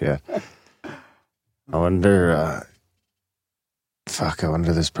 no shit. I wonder,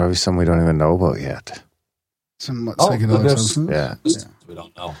 there's probably some we don't even know about yet. Some Oh, psychedelic there's- substances? Yeah. We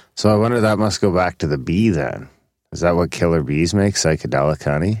don't know. So I wonder that must go back to the bee then. Is that what killer bees make? Psychedelic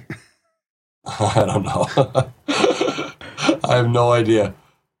honey? I don't know. I have no idea.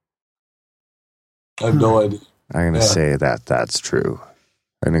 I'm going to Yeah. say that that's true.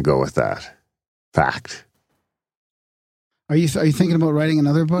 I'm going to go with that. Fact. Are you thinking about writing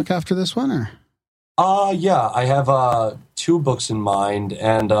another book after this one, or? Yeah, I have 2 books in mind,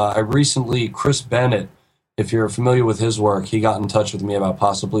 and I recently, Chris Bennett, if you're familiar with his work, he got in touch with me about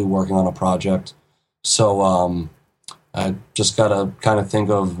possibly working on a project. So I just got to kind of think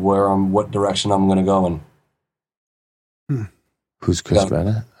of what direction I'm going to go in. Who's Chris Yeah.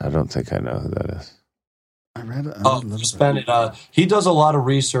 Bennett? I don't think I know who that is. I read it. Chris Bennett, he does a lot of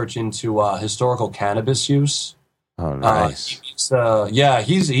research into historical cannabis use. Oh, nice.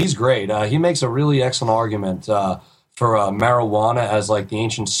 He's great. He makes a really excellent argument for marijuana as like the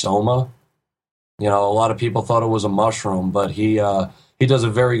ancient soma. You know, a lot of people thought it was a mushroom, but he does a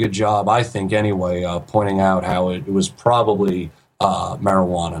very good job, I think, anyway, pointing out how it was probably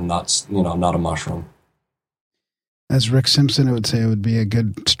marijuana, not a mushroom. As Rick Simpson would say, it would be a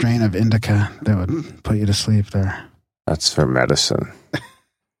good strain of indica that would put you to sleep there. That's for medicine.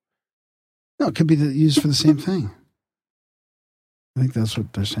 No, it could be used for the same thing. I think that's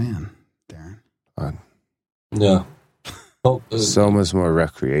what they're saying, Darren. Yeah. Well, Soma's more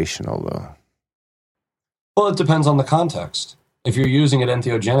recreational, though. Well, it depends on the context. If you're using it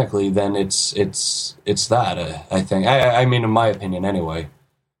entheogenically, then it's that. I think. I mean, in my opinion, anyway.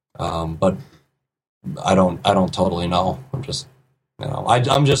 But I don't totally know. I'm just,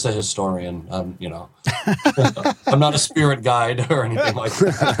 I'm just a historian. I'm not a spirit guide or anything like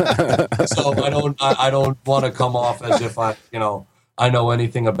that. So I don't want to come off as if I know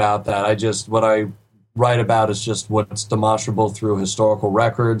anything about that. What I write about is just what's demonstrable through historical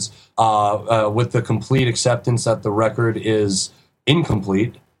records, with the complete acceptance that the record is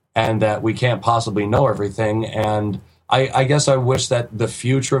incomplete and that we can't possibly know everything. And I guess I wish that the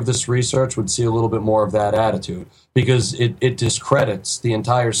future of this research would see a little bit more of that attitude, because it discredits the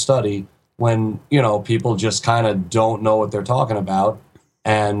entire study when, people just kind of don't know what they're talking about,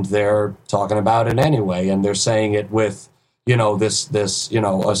 and they're talking about it anyway, and they're saying it with, this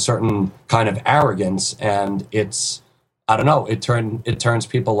a certain kind of arrogance, and it's, I don't know, it turns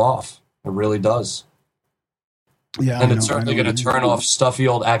people off. It really does. Yeah, and it's certainly going to turn off stuffy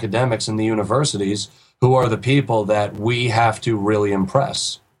old academics in the universities, who are the people that we have to really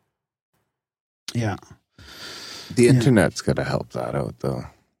impress. Yeah. The internet's going to help that out, though.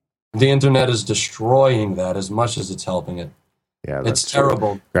 The internet is destroying that as much as it's helping it. Yeah, that's it's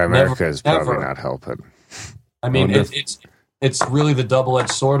terrible. Grimerica is probably never. not helping. I mean, it's really the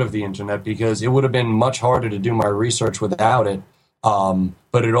double-edged sword of the internet, because it would have been much harder to do my research without it.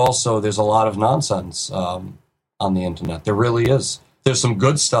 But it also, there's a lot of nonsense on the internet. There really is. There's some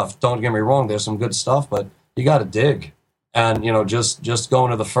good stuff. Don't get me wrong. There's some good stuff, but you got to dig. And, just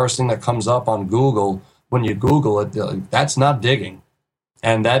going to the first thing that comes up on Google, when you Google it, that's not digging.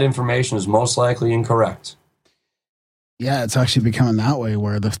 And that information is most likely incorrect. Yeah, it's actually becoming that way,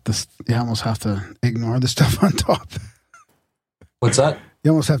 where you almost have to ignore the stuff on top. What's that? You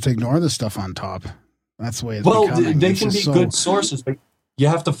almost have to ignore the stuff on top. That's the way it's well, becoming. they can be good sources. you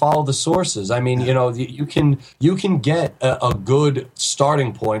have to follow the sources. I mean, you know, you can get a good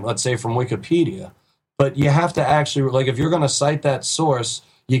starting point, let's say from Wikipedia, but you have to actually, like, if you're going to cite that source,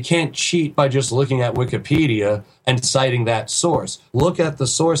 you can't cheat by just looking at Wikipedia and citing that source. Look at the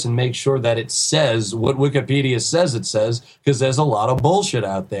source and make sure that it says what Wikipedia says it says, because there's a lot of bullshit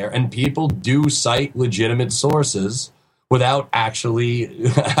out there, and people do cite legitimate sources without actually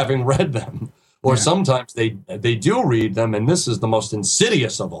having read them. Or sometimes they do read them, and this is the most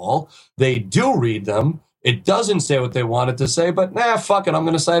insidious of all. They do read them. It doesn't say what they wanted to say, but fuck it, I'm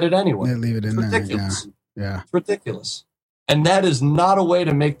going to cite it anyway. They leave it in it's there. ridiculous. Yeah. It's ridiculous. And that is not a way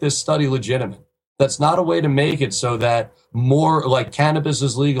to make this study legitimate. That's not a way to make it so that more, like, cannabis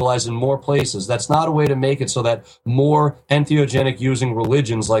is legalized in more places. That's not a way to make it so that more entheogenic using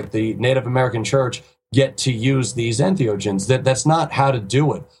religions like the Native American Church get to use these entheogens. That's not how to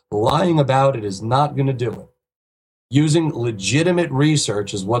do it. Lying about it is not going to do it. Using legitimate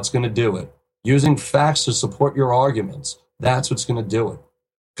research is what's going to do it. Using facts to support your arguments, that's what's going to do it.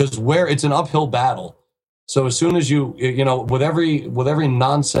 Because it's an uphill battle. So as soon as you know, with every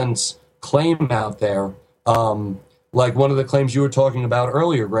nonsense claim out there, like one of the claims you were talking about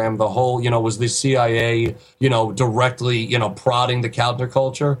earlier, Graham, the whole, was the CIA, directly, prodding the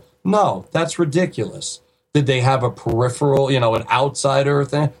counterculture? No, that's ridiculous. Did they have a peripheral, an outsider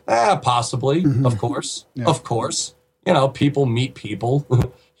thing? Possibly, of course, of course. People meet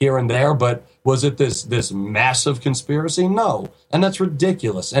people here and there, but was it this massive conspiracy? No, and that's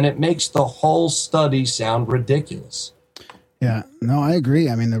ridiculous, and it makes the whole study sound ridiculous. Yeah, no, I agree.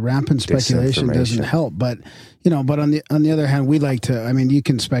 I mean, the rampant speculation doesn't help, but but on the other hand, we like to. I mean, you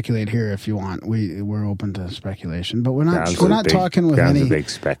can speculate here if you want. We're open to speculation, but we're not talking with any.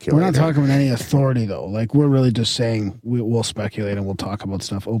 We're not talking with any authority though. Like, we're really just saying we'll speculate and we'll talk about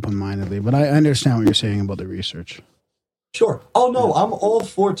stuff open-mindedly. But I understand what you're saying about the research. Sure. Oh no, I'm all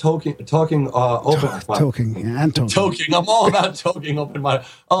for talking open. Toking. I'm all about talking open minded.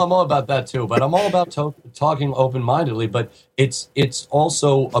 Oh, I'm all about that too. But I'm all about talking open mindedly. But it's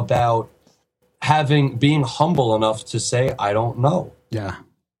also about being humble enough to say I don't know. Yeah.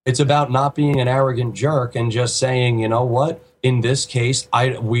 It's about not being an arrogant jerk and just saying, you know what? In this case,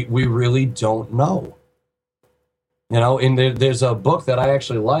 we really don't know. There's a book that I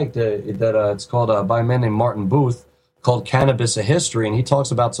actually liked it's called by a man named Martin Booth, called Cannabis: A History, and he talks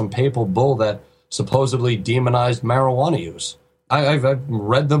about some papal bull that supposedly demonized marijuana use. I've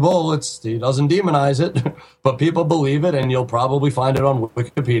read the bull. He doesn't demonize it, but people believe it, and you'll probably find it on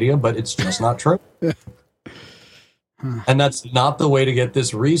Wikipedia, but it's just not true. And that's not the way to get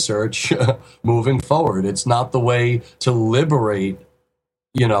this research moving forward. It's not the way to liberate,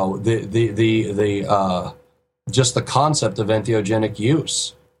 just the concept of entheogenic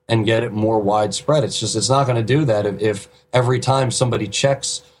use and get it more widespread. It's not going to do that if every time somebody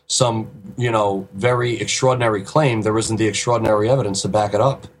checks some, very extraordinary claim, there isn't the extraordinary evidence to back it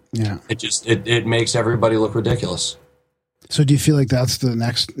up. Yeah. It makes everybody look ridiculous. So do you feel like that's the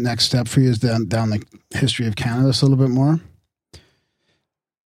next step for you, is down the history of cannabis a little bit more?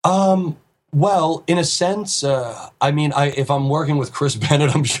 Well, in a sense, if I'm working with Chris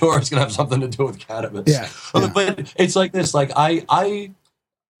Bennett, I'm sure it's going to have something to do with cannabis. Yeah. But it's like this, like I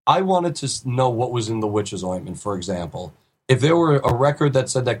wanted to know what was in the Witches Ointment, for example. If there were a record that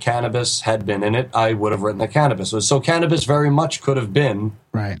said that cannabis had been in it, I would have written that cannabis was. So cannabis very much could have been,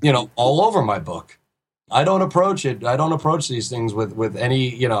 all over my book. I don't approach these things with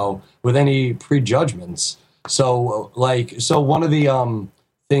any prejudgments. So one of the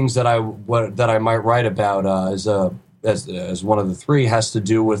things that I might write about as one of the three has to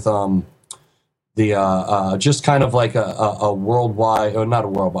do with just kind of like a worldwide, or not a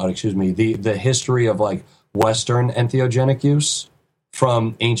worldwide, excuse me, the history of like Western entheogenic use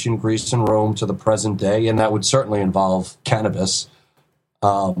from ancient Greece and Rome to the present day, and that would certainly involve cannabis.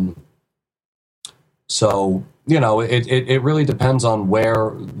 So it really depends on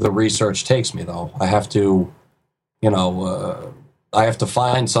where the research takes me, though. I have to,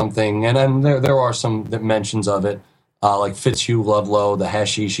 find something, and then there are some mentions of it. Like Fitzhugh Ludlow, the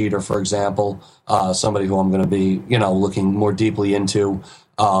hashish eater, for example, somebody who I'm going to be, looking more deeply into,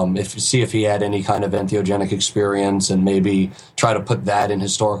 see if he had any kind of entheogenic experience, and maybe try to put that in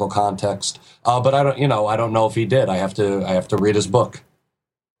historical context. But I don't know if he did. I have to read his book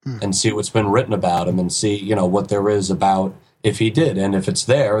and see what's been written about him, and see, what there is about if he did, and if it's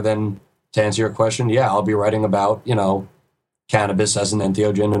there, then to answer your question, yeah, I'll be writing about, cannabis as an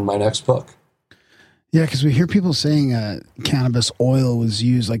entheogen in my next book. Yeah, because we hear people saying cannabis oil was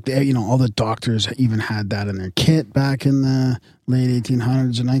used, like all the doctors even had that in their kit back in the late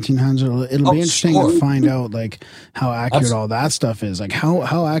 1800s or 1900s. It'll be interesting to find out like how accurate all that stuff is. Like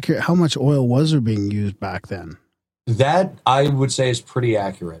how accurate, how much oil was there being used back then? That I would say is pretty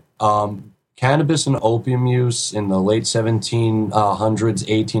accurate. Cannabis and opium use in the late 1700s,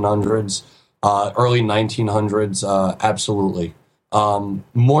 1800s, early 1900s, absolutely.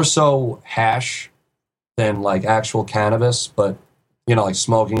 More so hash than like actual cannabis, but like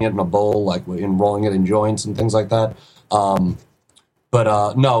smoking it in a bowl, like rolling it in joints and things like that.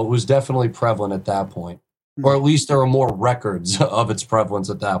 But no, it was definitely prevalent at that point, or at least there are more records of its prevalence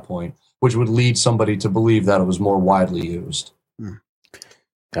at that point, which would lead somebody to believe that it was more widely used.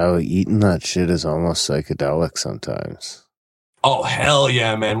 Oh, eating that shit is almost psychedelic sometimes. Oh, hell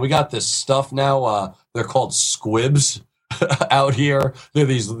yeah, man. We got this stuff now. They're called squibs out here. They're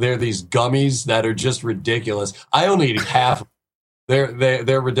these gummies that are just ridiculous. I only eat half.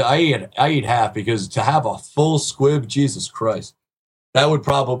 I eat half because to have a full squib, Jesus Christ, that would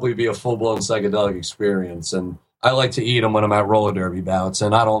probably be a full-blown psychedelic experience. And I like to eat them when I'm at roller derby bouts,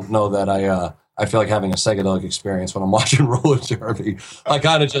 and I don't know that I feel like having a psychedelic experience when I'm watching roller derby. I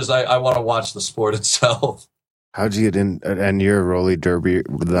kind of I want to watch the sport itself. How'd you get in? And you're a roller derby.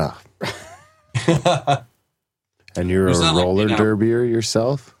 And you're a roller derbier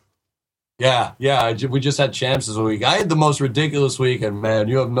yourself? Yeah. We just had champs this week. I had the most ridiculous weekend, man.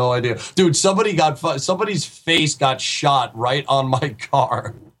 You have no idea, dude. Somebody's face got shot right on my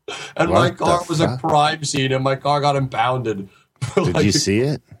car, and my car was a crime scene, and my car got impounded. Did you see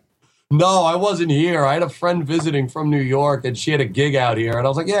it? No, I wasn't here. I had a friend visiting from New York, and she had a gig out here. And I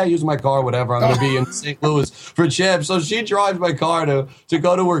was like, yeah, use my car, whatever. I'm going to be in St. Louis for champs. So she drives my car to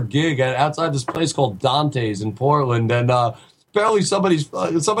go to her gig outside this place called Dante's in Portland. And apparently somebody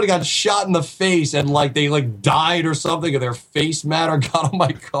got shot in the face, and they died or something, and their face matter got on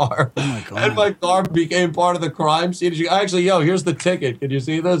my car. Oh my God. And my car became part of the crime scene. Actually, here's the ticket. Can you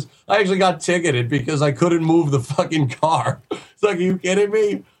see this? I actually got ticketed because I couldn't move the fucking car. It's like, are you kidding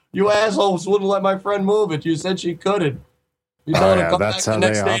me? You assholes wouldn't let my friend move it. You said she couldn't. You told her to come back the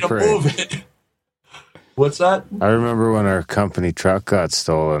next day to move it. What's that? I remember when our company truck got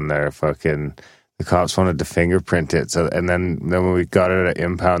stolen there, the cops wanted to fingerprint it. So, and then when we got it at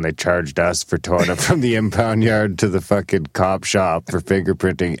impound, they charged us for towing it from the impound yard to the fucking cop shop for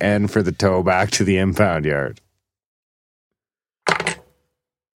fingerprinting and for the tow back to the impound yard.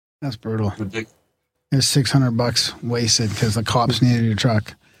 That's brutal. There's $600 wasted because the cops needed your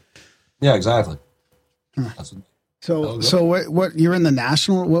truck. Yeah, exactly. So what you're in the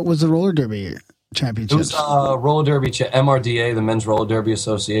national? What was the roller derby championships? It was roller derby MRDA, the Men's Roller Derby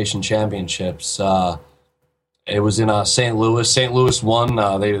Association Championships. It was in St. Louis. St. Louis won.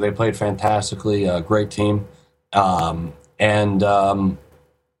 They played fantastically. Great team. It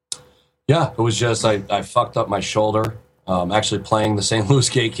was just I fucked up my shoulder. Actually playing the St. Louis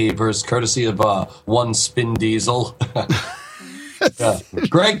Gatekeepers, courtesy of one Spin Diesel. Yeah.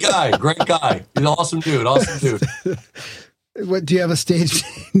 Great guy. He's an awesome dude. What, do you have a stage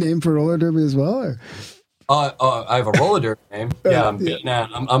name for roller derby as well? Or? I have a roller derby name. Yeah, I'm Bane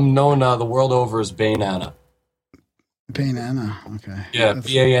Ana. I'm known the world over as Bane Ana. Bane Ana, okay. Yeah,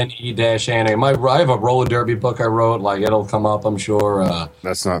 BANE-ANA. I have a roller derby book I wrote. It'll come up, I'm sure.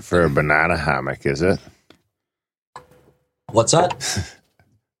 That's not for a banana hammock, is it? What's that?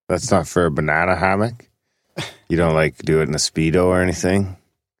 That's not for a banana hammock? You don't do it in a Speedo or anything?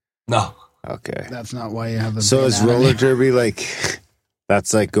 No. Okay. That's not why you have the So is roller derby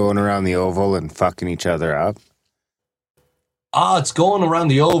that's going around the oval and fucking each other up? It's going around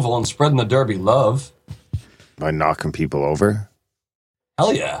the oval and spreading the derby love. By knocking people over?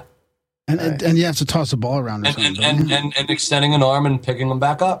 Hell yeah. And you have to toss a ball around or something. And extending an arm and picking them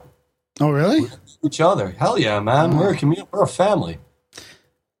back up. Oh, really? Each other. Hell yeah, man. We're a community. We're a family.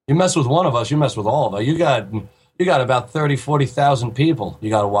 You mess with one of us, you mess with all of us. You got about 30, 40,000 people you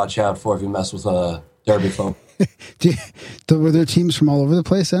got to watch out for if you mess with derby folk. Were there teams from all over the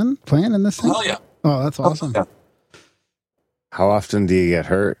place then playing in this thing? Hell yeah. Oh, that's awesome. Yeah. How often do you get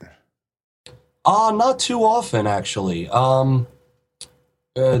hurt? Not too often, actually.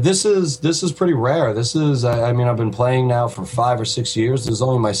 This is pretty rare. I've been playing now for 5 or 6 years. This is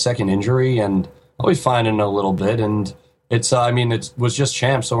only my second injury, and I'll be fine in a little bit. And it was just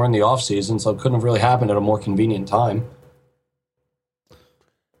champs, so we're in the off season, so it couldn't have really happened at a more convenient time.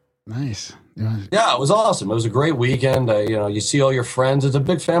 Nice. Yeah, it was awesome. It was a great weekend. You see all your friends. It's a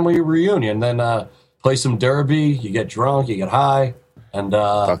big family reunion. Then play some derby. You get drunk. You get high, and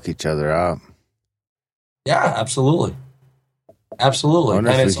fuck each other up. Yeah, absolutely. Absolutely. I wonder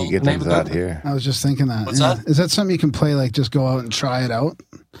And if it's we all could get into that here. I was just thinking that. What's yeah. that? Is that something you can play? Like, just go out and try it out?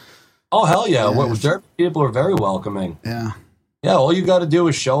 Oh, hell yeah. Yeah. Derby people are very welcoming. Yeah. Yeah, all you got to do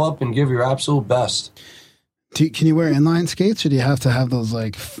is show up and give your absolute best. Can you wear inline skates, or do you have to have those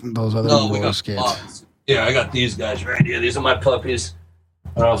like those other No, we roller got skates? pods. Yeah, I got these guys right here. These are my puppies.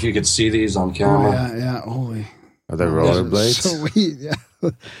 I don't know if you could see these on Oh, camera. yeah. Holy. Are they rollerblades? Sweet. Yeah.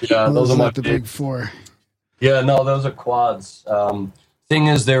 Yeah, those are my like the big four. Yeah, no, those are quads. Thing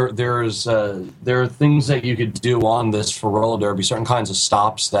is, there are things that you could do on this for roller derby. Certain kinds of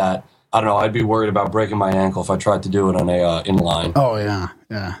stops that I don't know. I'd be worried about breaking my ankle if I tried to do it on a inline. Oh yeah.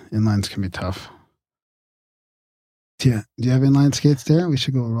 Inlines can be tough. Do you have inline skates there? We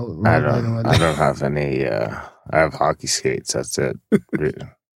should go roll. I don't have any. I have hockey skates. That's it.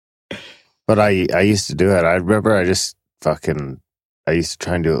 But I used to do it. I remember I used to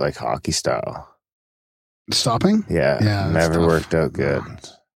try and do it like hockey style. Stopping? Yeah, that's never tough. worked out good.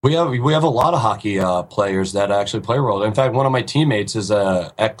 We have a lot of hockey players that actually play roller. In fact, one of my teammates is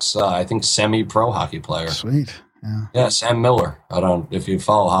a I think semi-pro hockey player. Sweet. Yeah. Yeah, Sam Miller. I don't if you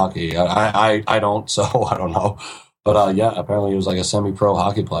follow hockey. I don't, so I don't know. But yeah, apparently he was like a semi-pro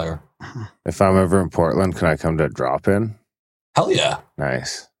hockey player. If I'm ever in Portland, can I come to a drop-in? Hell yeah.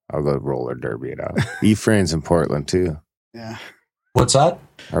 Nice. I'll go roller derby it out. Ephraim's in Portland too. Yeah. What's that?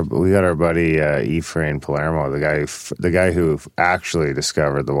 We got our buddy Ephraim Palermo, the guy who actually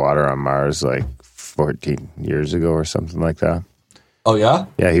discovered the water on Mars like 14 years ago or something like that. Oh yeah?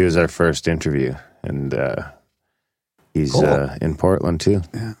 Yeah, he was our first interview, and he's Cool. In Portland too.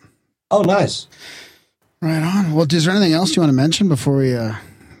 Yeah. Oh, nice. Right on. Well, is there anything else you want to mention before we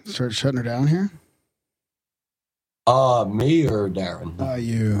start shutting her down here? Me or Darren?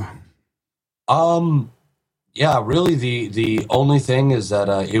 You. Yeah, really the only thing is that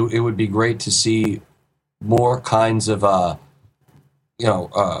it would be great to see more kinds of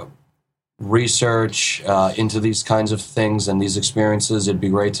research into these kinds of things and these experiences. It'd be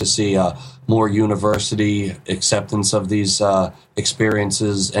great to see more university acceptance of these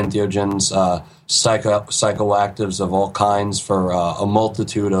experiences, entheogens, psychoactives of all kinds for a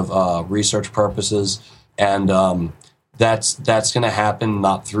multitude of research purposes. And that's going to happen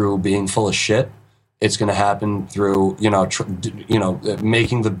not through being full of shit. It's going to happen through,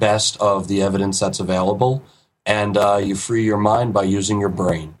 making the best of the evidence that's available, and you free your mind by using your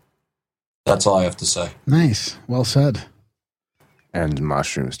brain. That's all I have to say. Nice. Well said. And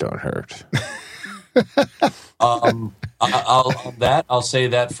mushrooms don't hurt. I'll say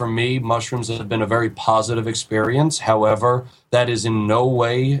that for me, mushrooms have been a very positive experience. However, that is in no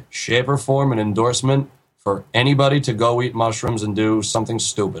way, shape, or form an endorsement for anybody to go eat mushrooms and do something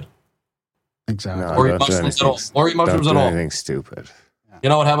stupid. Exactly. No, Or eat don't do mushrooms at all. Or eat mushrooms don't at do all. anything stupid. You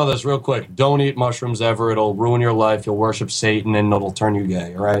know what? How about this real quick? Don't eat mushrooms ever. It'll ruin your life. You'll worship Satan and it'll turn you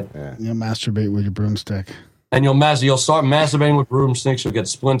gay, all right? Yeah. You'll masturbate with your broomstick. And you'll start masturbating with broomsticks. You'll get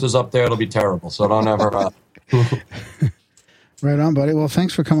splinters up there. It'll be terrible. So don't ever... Right on, buddy. Well,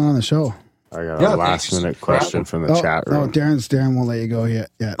 thanks for coming on the show. I got a last-minute question from the chat room. Oh, Darren won't let you go yet.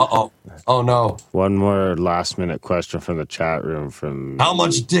 Uh-oh. Oh, no. One more last-minute question from the chat room from... How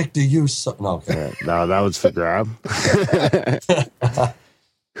much dick do you suck? No, okay. Yeah, no, that was for grab.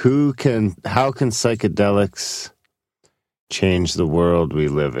 How can psychedelics change the world we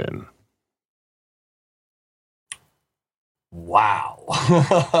live in? Wow.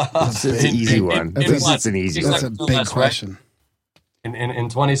 It's an easy one. It's an easy one. That's a big question. In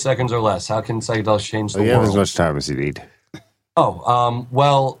 20 seconds or less, how can psychedelics change the You have as world? much time as you need.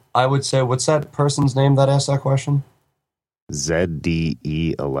 Well, I would say, what's that person's name that asked that question?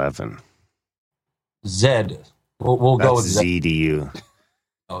 ZDE11. Zed. We'll go with Zed. ZDU.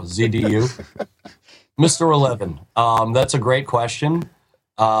 Oh, ZDU. Mr. 11. That's a great question.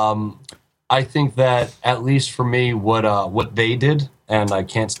 I think that, at least for me, what they did, and I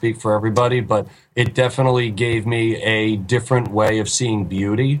can't speak for everybody, but it definitely gave me a different way of seeing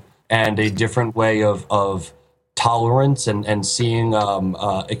beauty and a different way of tolerance and seeing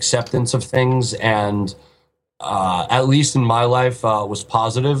acceptance of things, and at least in my life was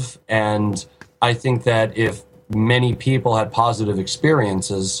positive. And I think that if many people had positive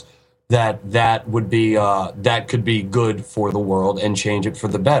experiences, that would be that could be good for the world and change it for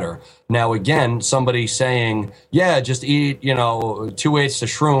the better. Now, again, somebody saying, yeah, just eat 2/8 of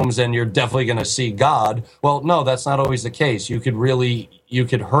shrooms and you're definitely going to see God. Well, no, that's not always the case. You could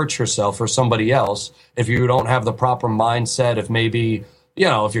hurt yourself or somebody else if you don't have the proper mindset. If maybe,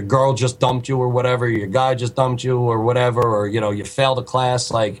 if your girl just dumped you or whatever, your guy just dumped you or whatever, or, you failed a class,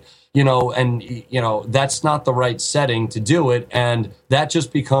 that's not the right setting to do it. And that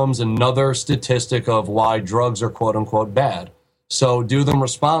just becomes another statistic of why drugs are quote unquote bad. So do them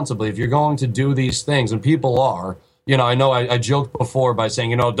responsibly. If you're going to do these things, and people are, I know I joked before by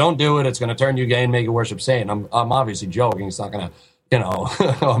saying, don't do it. It's going to turn you gay and make you worship Satan. I'm obviously joking. It's not going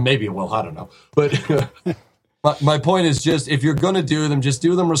to, or maybe it will. I don't know. But my point is just, if you're going to do them, just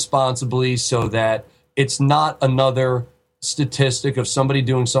do them responsibly so that it's not another statistic of somebody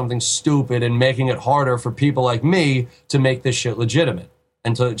doing something stupid and making it harder for people like me to make this shit legitimate.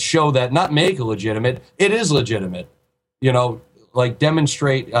 And to show that, not make it legitimate, it is legitimate. Like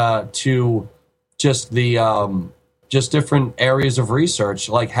demonstrate to just the just different areas of research,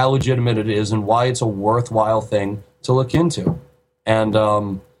 like how legitimate it is and why it's a worthwhile thing to look into.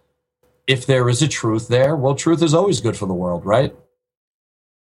 And if there is a truth there, well, truth is always good for the world, right?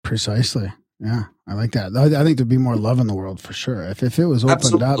 Precisely. Yeah, I like that. I think there'd be more love in the world for sure if it was opened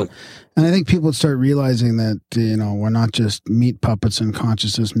Absolutely. up. And I think people would start realizing that, we're not just meat puppets and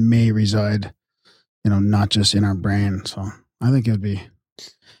consciousness may reside, not just in our brain. So I think it'd be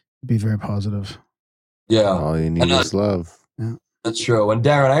very positive. Yeah. All you need is love. Yeah. That's true. And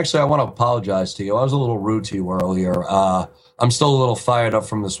Darren, I want to apologize to you. I was a little rude to you earlier. I'm still a little fired up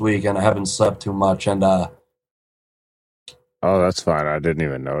from this week, and I haven't slept too much. And oh, that's fine. I didn't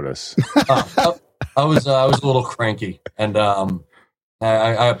even notice. I was a little cranky, and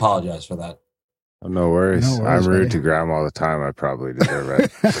I apologize for that. Oh, no worries. I'm rude buddy. to Grandma all the time. I probably deserve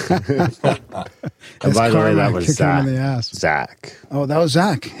it. And by the way, that was Zach. In the ass. Zach. Oh, that was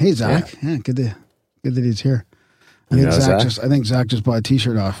Zach. Hey, Zach. Yeah, good that he's here. I think Zach just bought a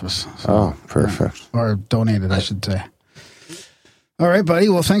T-shirt off us. So, oh, perfect. Or donated, I should say. All right, buddy.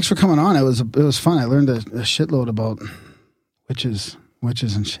 Well, thanks for coming on. It was fun. I learned a shitload about witches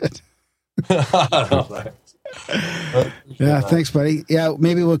and shit. Yeah, thanks, buddy. Yeah,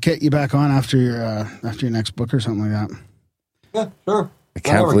 maybe we'll get you back on after your next book or something like that. Yeah, sure. I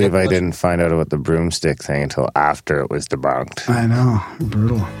can't believe I didn't find out about the broomstick thing until after it was debunked. I know.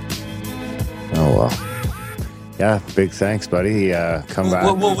 Brutal. Oh, well. Yeah, big thanks, buddy. Come back.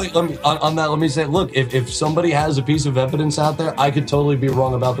 Well, wait, let me say, look, if somebody has a piece of evidence out there, I could totally be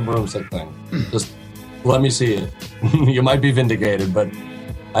wrong about the broomstick thing. Just let me see it. You might be vindicated, but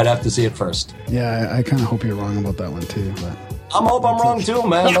I'd have to see it first. Yeah, I kind of hope you're wrong about that one too. But I'm wrong too,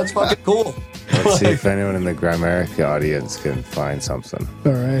 man. That's fucking cool. Let's see if anyone in the Grimerica audience can find something.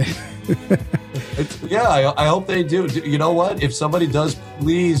 All right. Yeah, I hope they do. You know what? If somebody does,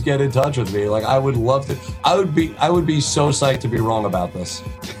 please get in touch with me. Like, I would love to. I would be so psyched to be wrong about this.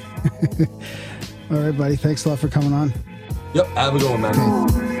 All right, buddy. Thanks a lot for coming on. Yep. Have a good one,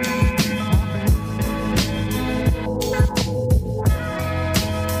 man.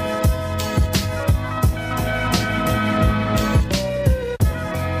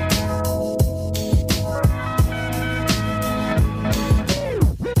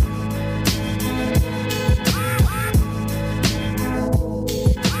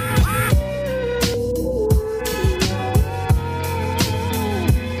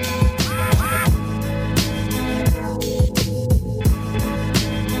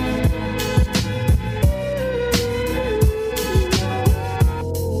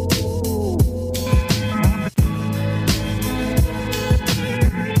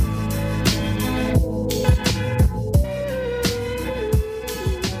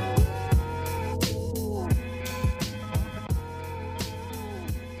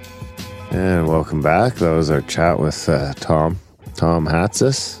 And welcome back. That was our chat with Tom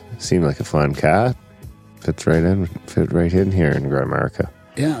Hatsis. Seemed like a fun cat. Fit right in here in Grimerica.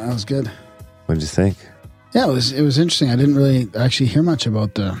 Yeah, that was good. What did you think? Yeah, it was interesting. I didn't really actually hear much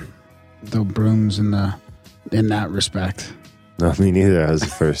about the brooms in that respect. No, me neither. That was the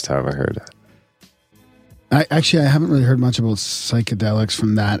first time I heard it. I haven't really heard much about psychedelics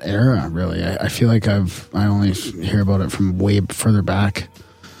from that era. Really, I feel like I only hear about it from way further back.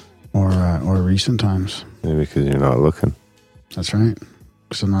 Or recent times. Maybe because you're not looking. That's right.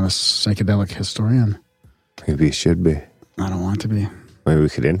 Because I'm not a psychedelic historian. Maybe you should be. I don't want to be. Maybe we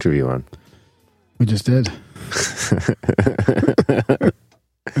could interview one. We just did.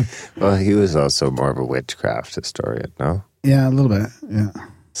 Well, he was also more of a witchcraft historian, no? Yeah, a little bit, yeah.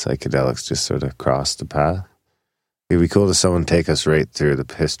 Psychedelics just sort of crossed the path. It'd be cool to someone take us right through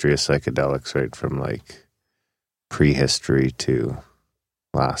the history of psychedelics, right from like prehistory to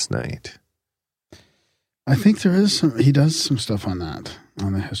last night. I think there is he does some stuff on that,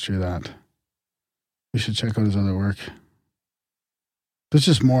 on the history of that. We should check out his other work.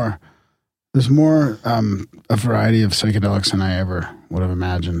 There's more a variety of psychedelics than I ever would have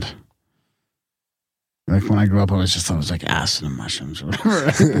imagined. Like when I grew up, I just thought it was like acid and mushrooms or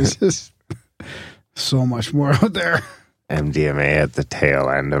whatever. It's just so much more out there. MDMA at the tail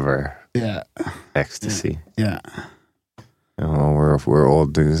end of her ecstasy. Yeah. Oh, we're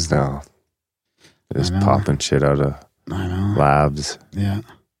old dudes now. Just popping shit out of labs. Yeah.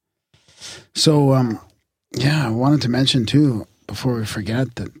 So, I wanted to mention too, before we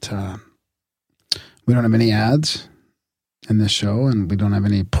forget, that we don't have any ads in this show, and we don't have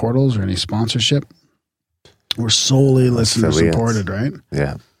any portals or any sponsorship. We're solely listener supported, right?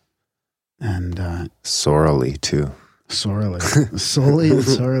 Yeah. And sorely too. Solely and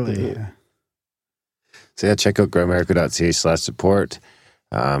sorely. So yeah, check out grimerica.ca/support.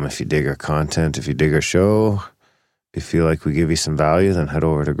 If you dig our content, if you dig our show, if you feel like we give you some value, then head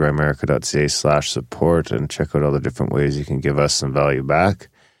over to grimerica.ca/support and check out all the different ways you can give us some value back.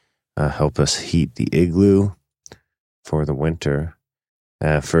 Help us heat the igloo for the winter.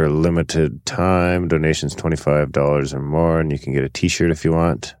 For a limited time, donations $25 or more, and you can get a t-shirt if you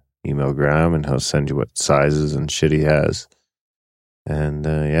want. Email Graham and he'll send you what sizes and shit he has. And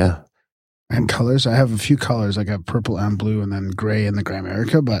And colors. I have a few colors. I got purple and blue and then gray in the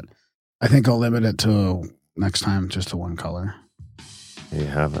Grimerica, but I think I'll limit it to next time just to one color. There you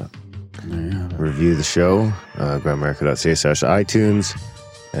have it. Review the show, grimerica.ca/iTunes,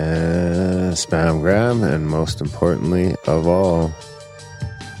 spam Graham, and most importantly of all,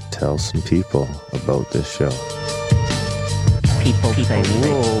 tell some people about this show. People say,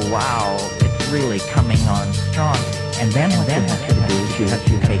 whoa, wow, it's really coming on strong. And then what you have to do is you have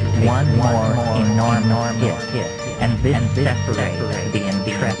to take one more enormous hit, and this separates the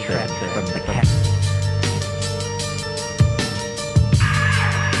intrepid from the cat.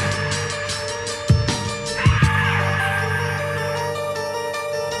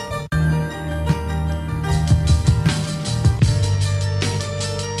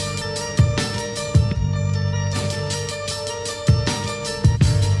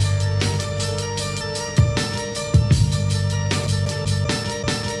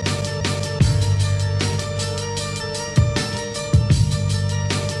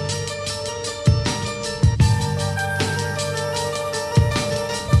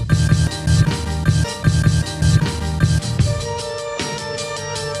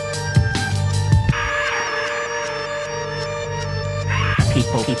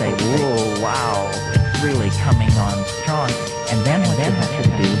 People say, whoa, wow, it's really coming on strong. And then what you have to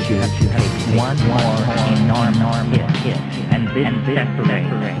do is you have to take one more enormous hit, and this separates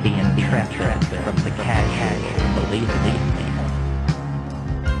the intrepid from the cat. Believe me.